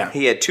 Yeah.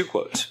 He had two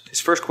quotes. His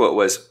first quote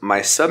was, "My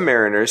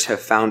submariners have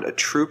found a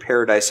true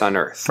paradise on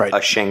Earth, a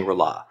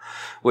Shangri-La,"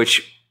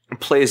 which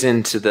plays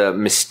into the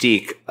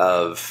mystique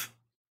of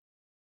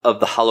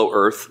the Hollow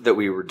Earth that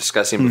we were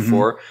discussing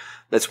before.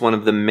 That's one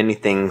of the many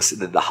things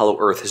that the Hollow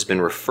Earth has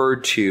been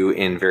referred to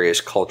in various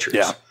cultures.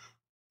 Yeah.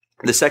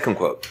 The second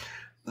quote,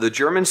 "The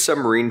German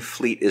submarine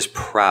fleet is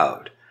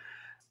proud.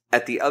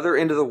 At the other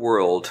end of the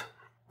world,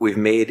 we've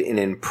made an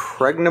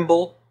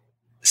impregnable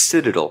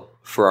citadel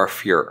for our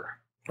Fuhrer."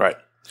 Right.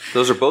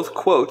 Those are both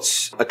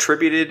quotes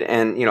attributed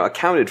and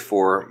accounted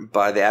for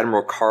by the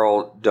Admiral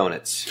Karl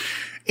Dönitz.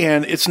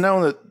 And it's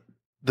known that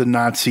the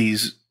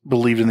Nazis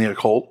believed in the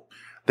occult.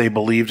 They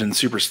believed in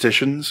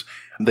superstitions.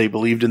 They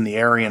believed in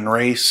the Aryan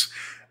race.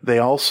 They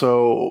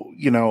also,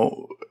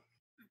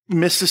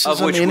 mysticism,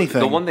 of which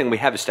anything. The one thing we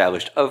have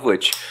established, of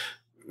which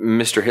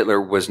Mr.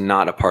 Hitler was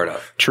not a part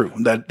of. True.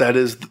 That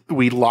is,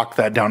 we locked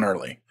that down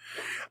early.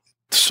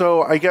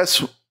 So I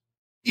guess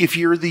if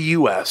you're the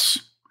U.S.,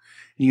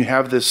 you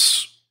have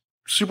this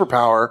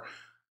superpower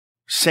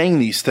saying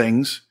these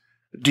things,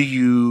 do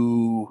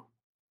you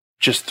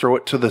just throw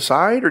it to the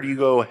side, or do you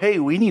go, hey,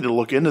 we need to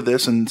look into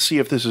this and see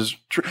if this is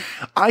true?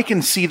 I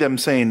can see them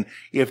saying,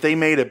 if they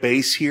made a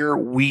base here,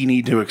 we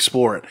need to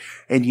explore it.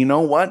 And you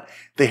know what?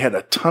 They had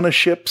a ton of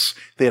ships.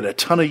 They had a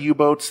ton of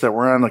U-boats that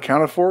were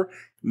unaccounted for.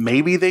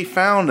 Maybe they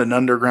found an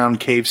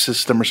underground cave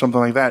system or something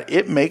like that.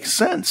 It makes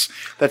sense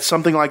that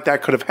something like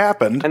that could have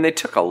happened. And they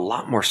took a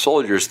lot more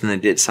soldiers than they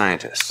did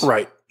scientists.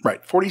 Right.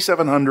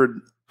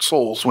 4,700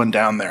 souls went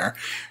down there.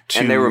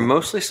 And they were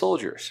mostly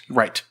soldiers.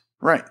 Right.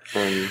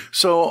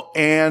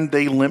 And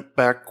they limp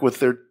back with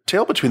their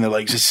tail between their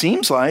legs, it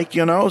seems like,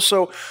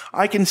 so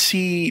I can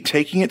see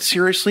taking it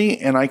seriously,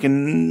 and I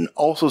can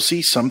also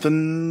see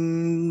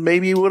something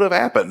maybe would have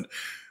happened.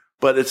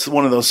 But it's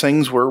one of those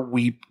things where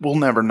we will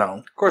never know.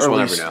 Of course we'll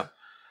never know.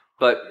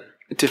 But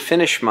to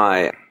finish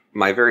my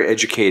very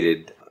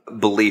educated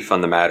belief on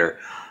the matter,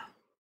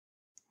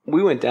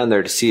 we went down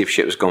there to see if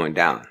shit was going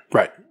down.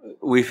 Right.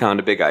 We found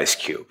a big ice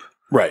cube.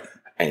 Right.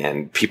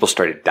 And people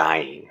started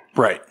dying.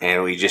 Right.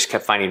 And we just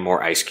kept finding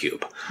more ice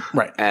cube.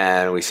 Right.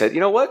 And we said, you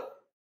know what?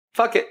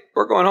 Fuck it.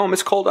 We're going home.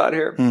 It's cold out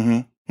here.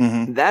 Mm-hmm.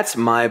 Mm-hmm. That's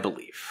my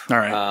belief. All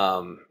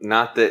right.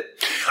 Not that...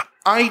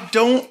 I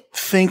don't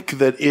think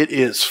that it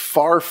is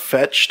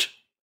far-fetched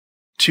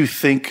to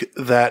think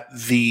that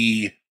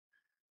the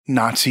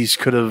Nazis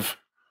could have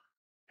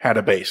had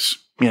a base.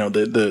 You know,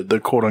 the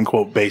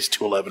quote-unquote base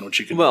 211, which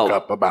you can look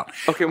up about.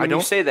 Okay, when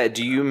you say that,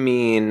 do you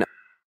mean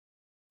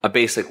a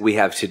base like we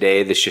have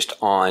today that's just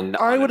on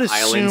I would an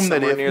island assume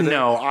that somewhere near there?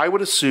 No, I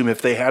would assume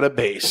if they had a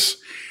base,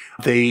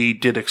 they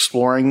did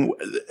exploring.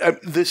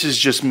 This is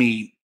just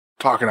me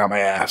talking out my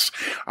ass.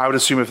 I would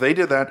assume if they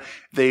did that,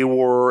 they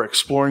were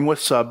exploring with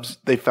subs.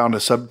 They found a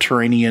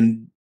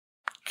subterranean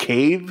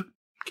cave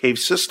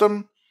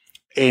system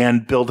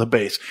and built a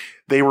base.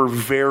 They were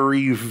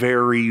very,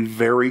 very,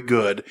 very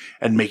good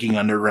at making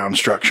underground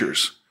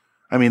structures.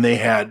 I mean, they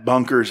had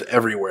bunkers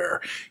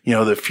everywhere. You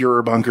know, the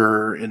Führer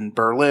bunker in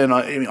Berlin,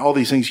 I mean, all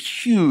these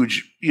things,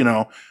 huge, you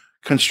know,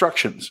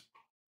 constructions.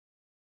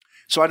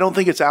 So I don't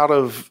think it's out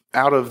of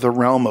the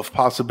realm of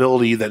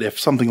possibility that if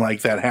something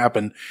like that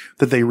happened,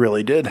 that they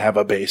really did have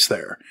a base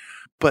there.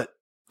 But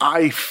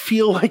I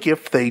feel like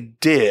if they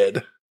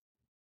did,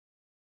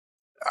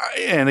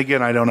 and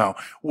again, I don't know,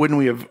 wouldn't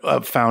we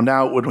have found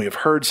out? Wouldn't we have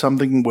heard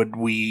something? Would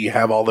we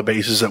have all the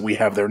bases that we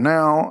have there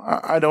now?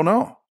 I don't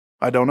know.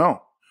 I don't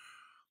know.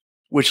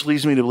 Which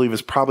leads me to believe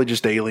it's probably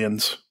just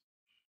aliens.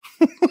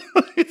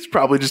 It's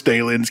probably just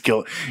aliens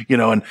kill, you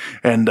know,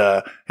 and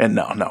no,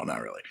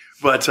 not really.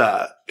 But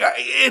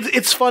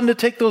it's fun to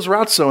take those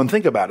routes, though, and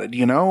think about it.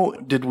 You know,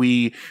 did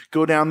we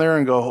go down there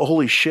and go,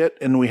 holy shit?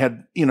 And we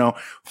had, you know,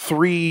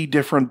 3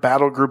 different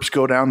battle groups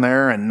go down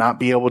there and not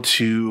be able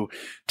to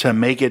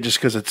make it just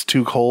because it's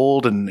too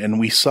cold and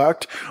we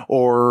sucked,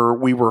 or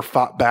we were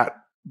fought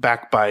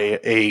back by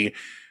a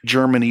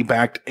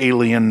Germany-backed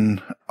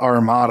alien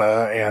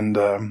armada and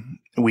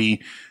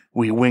we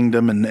winged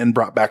them and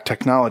brought back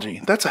technology.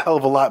 That's a hell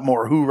of a lot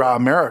more hoorah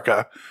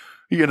America,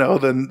 you know,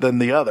 than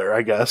the other,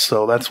 I guess.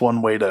 So that's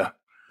one way to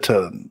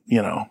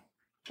you know,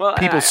 well,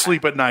 people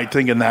sleep at night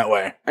thinking that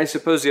way. I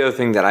suppose the other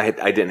thing that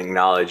I didn't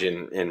acknowledge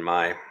in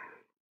my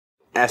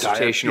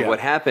assertion of what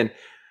happened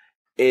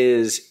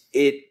is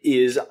it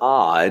is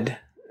odd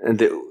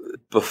that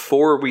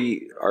before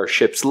our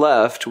ships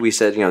left, we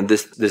said, you know,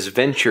 this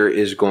venture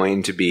is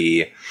going to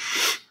be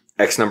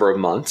X number of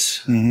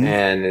months,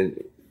 and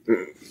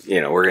you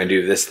know, we're going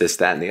to do this,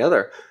 that, and the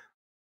other,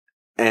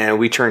 and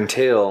we turned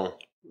tail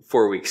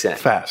 4 weeks in.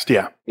 Fast,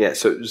 yeah. Yeah,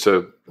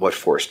 so what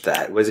forced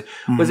that? Was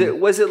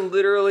it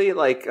literally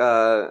like you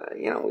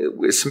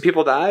know, some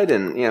people died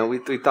and, you know,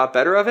 we thought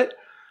better of it,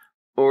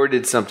 or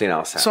did something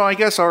else happen? So I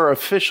guess our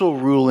official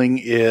ruling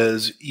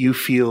is you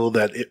feel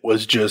that it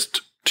was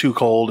just too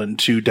cold and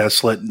too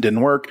desolate and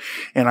didn't work,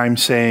 and I'm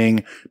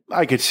saying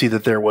I could see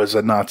that there was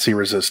a Nazi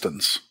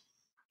resistance.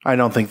 I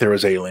don't think there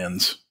was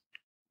aliens.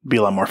 It'd be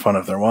a lot more fun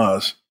if there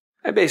was.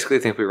 I basically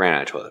think we ran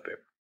out of toilet paper.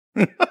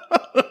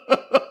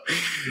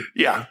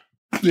 Yeah.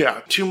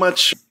 Too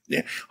much.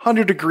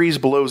 100 degrees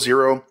below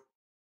zero,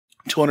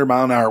 200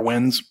 mile an hour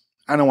winds.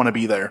 I don't want to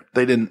be there.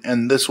 They didn't.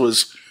 And this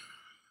was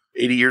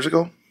 80 years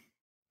ago,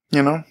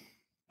 you know?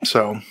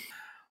 So.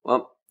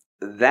 Well,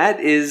 that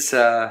is,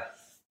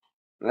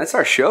 that's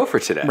our show for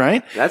today.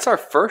 Right? That's our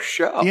first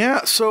show.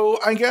 Yeah. So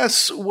I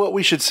guess what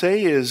we should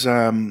say is,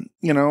 you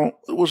know,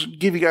 we'll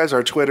give you guys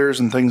our Twitters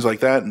and things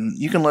like that. And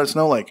you can let us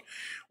know, like,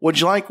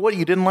 what'd you like, what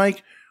you didn't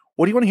like.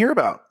 What do you want to hear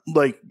about?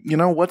 Like, you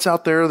know, what's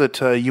out there that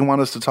you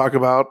want us to talk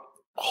about?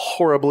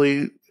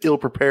 Horribly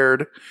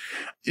ill-prepared.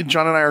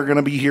 John and I are going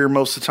to be here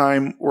most of the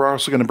time. We're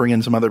also going to bring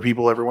in some other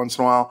people every once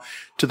in a while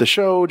to the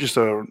show, just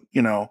to,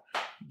 you know,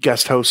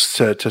 guest hosts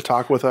to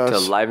talk with us.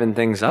 To liven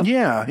things up.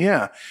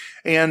 Yeah.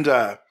 And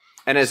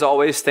as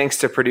always, thanks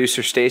to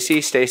producer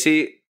Stacy.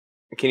 Stacy,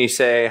 can you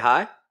say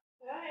hi?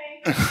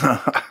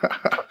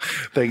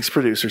 Thanks,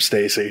 producer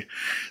Stacy.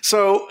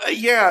 So,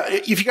 yeah,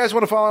 if you guys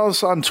want to follow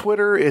us on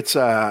Twitter, it's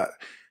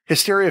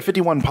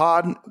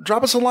Hysteria51Pod.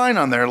 Drop us a line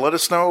on there. Let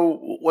us know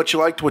what you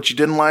liked, what you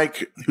didn't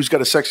like, who's got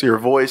a sexier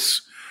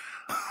voice.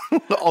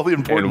 All the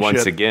important And once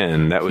shit.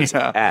 again, that was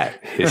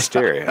at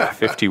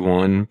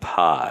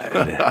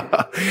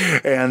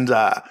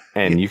Hysteria51Pod.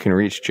 And you can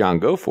reach John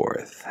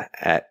Goforth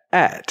at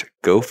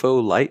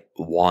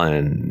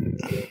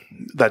GoFoLight1.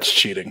 That's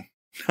cheating.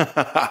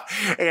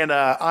 And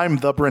I'm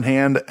The Brent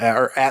Hand,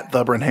 or at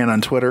The Brent Hand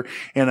on Twitter.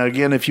 And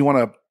again, if you want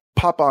to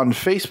pop on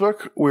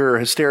Facebook, we're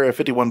Hysteria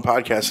 51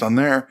 Podcast on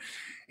there.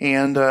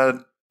 And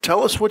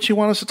tell us what you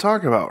want us to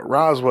talk about.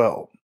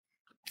 Roswell,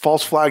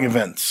 false flag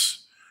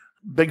events,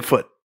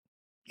 Bigfoot,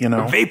 you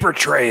know, Vapor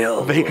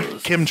Trail,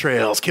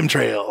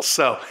 chemtrails.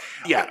 So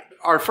yeah,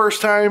 our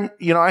first time,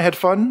 you know, I had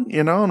fun,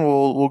 you know, and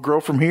we'll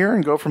grow from here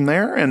and go from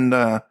there. And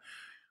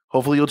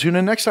hopefully you'll tune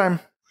in next time.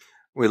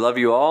 We love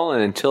you all,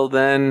 and until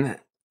then,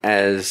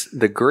 as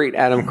the great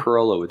Adam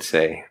Carolla would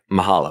say,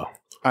 mahalo.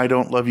 I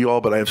don't love you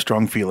all, but I have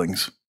strong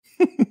feelings.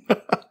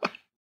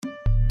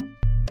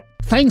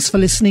 Thanks for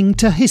listening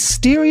to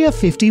Hysteria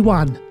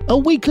 51, a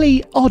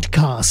weekly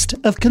oddcast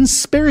of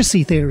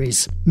conspiracy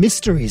theories,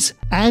 mysteries,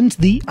 and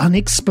the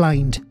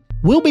unexplained.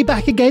 We'll be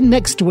back again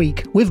next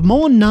week with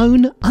more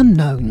known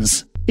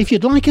unknowns. If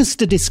you'd like us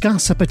to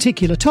discuss a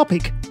particular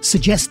topic,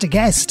 suggest a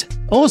guest,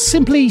 or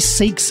simply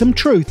seek some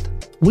truth,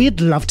 we'd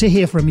love to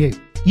hear from you.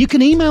 You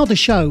can email the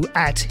show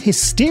at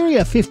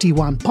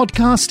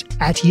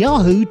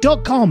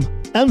hysteria51podcast@yahoo.com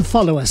and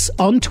follow us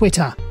on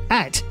Twitter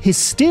at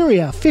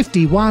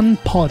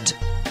Hysteria51pod.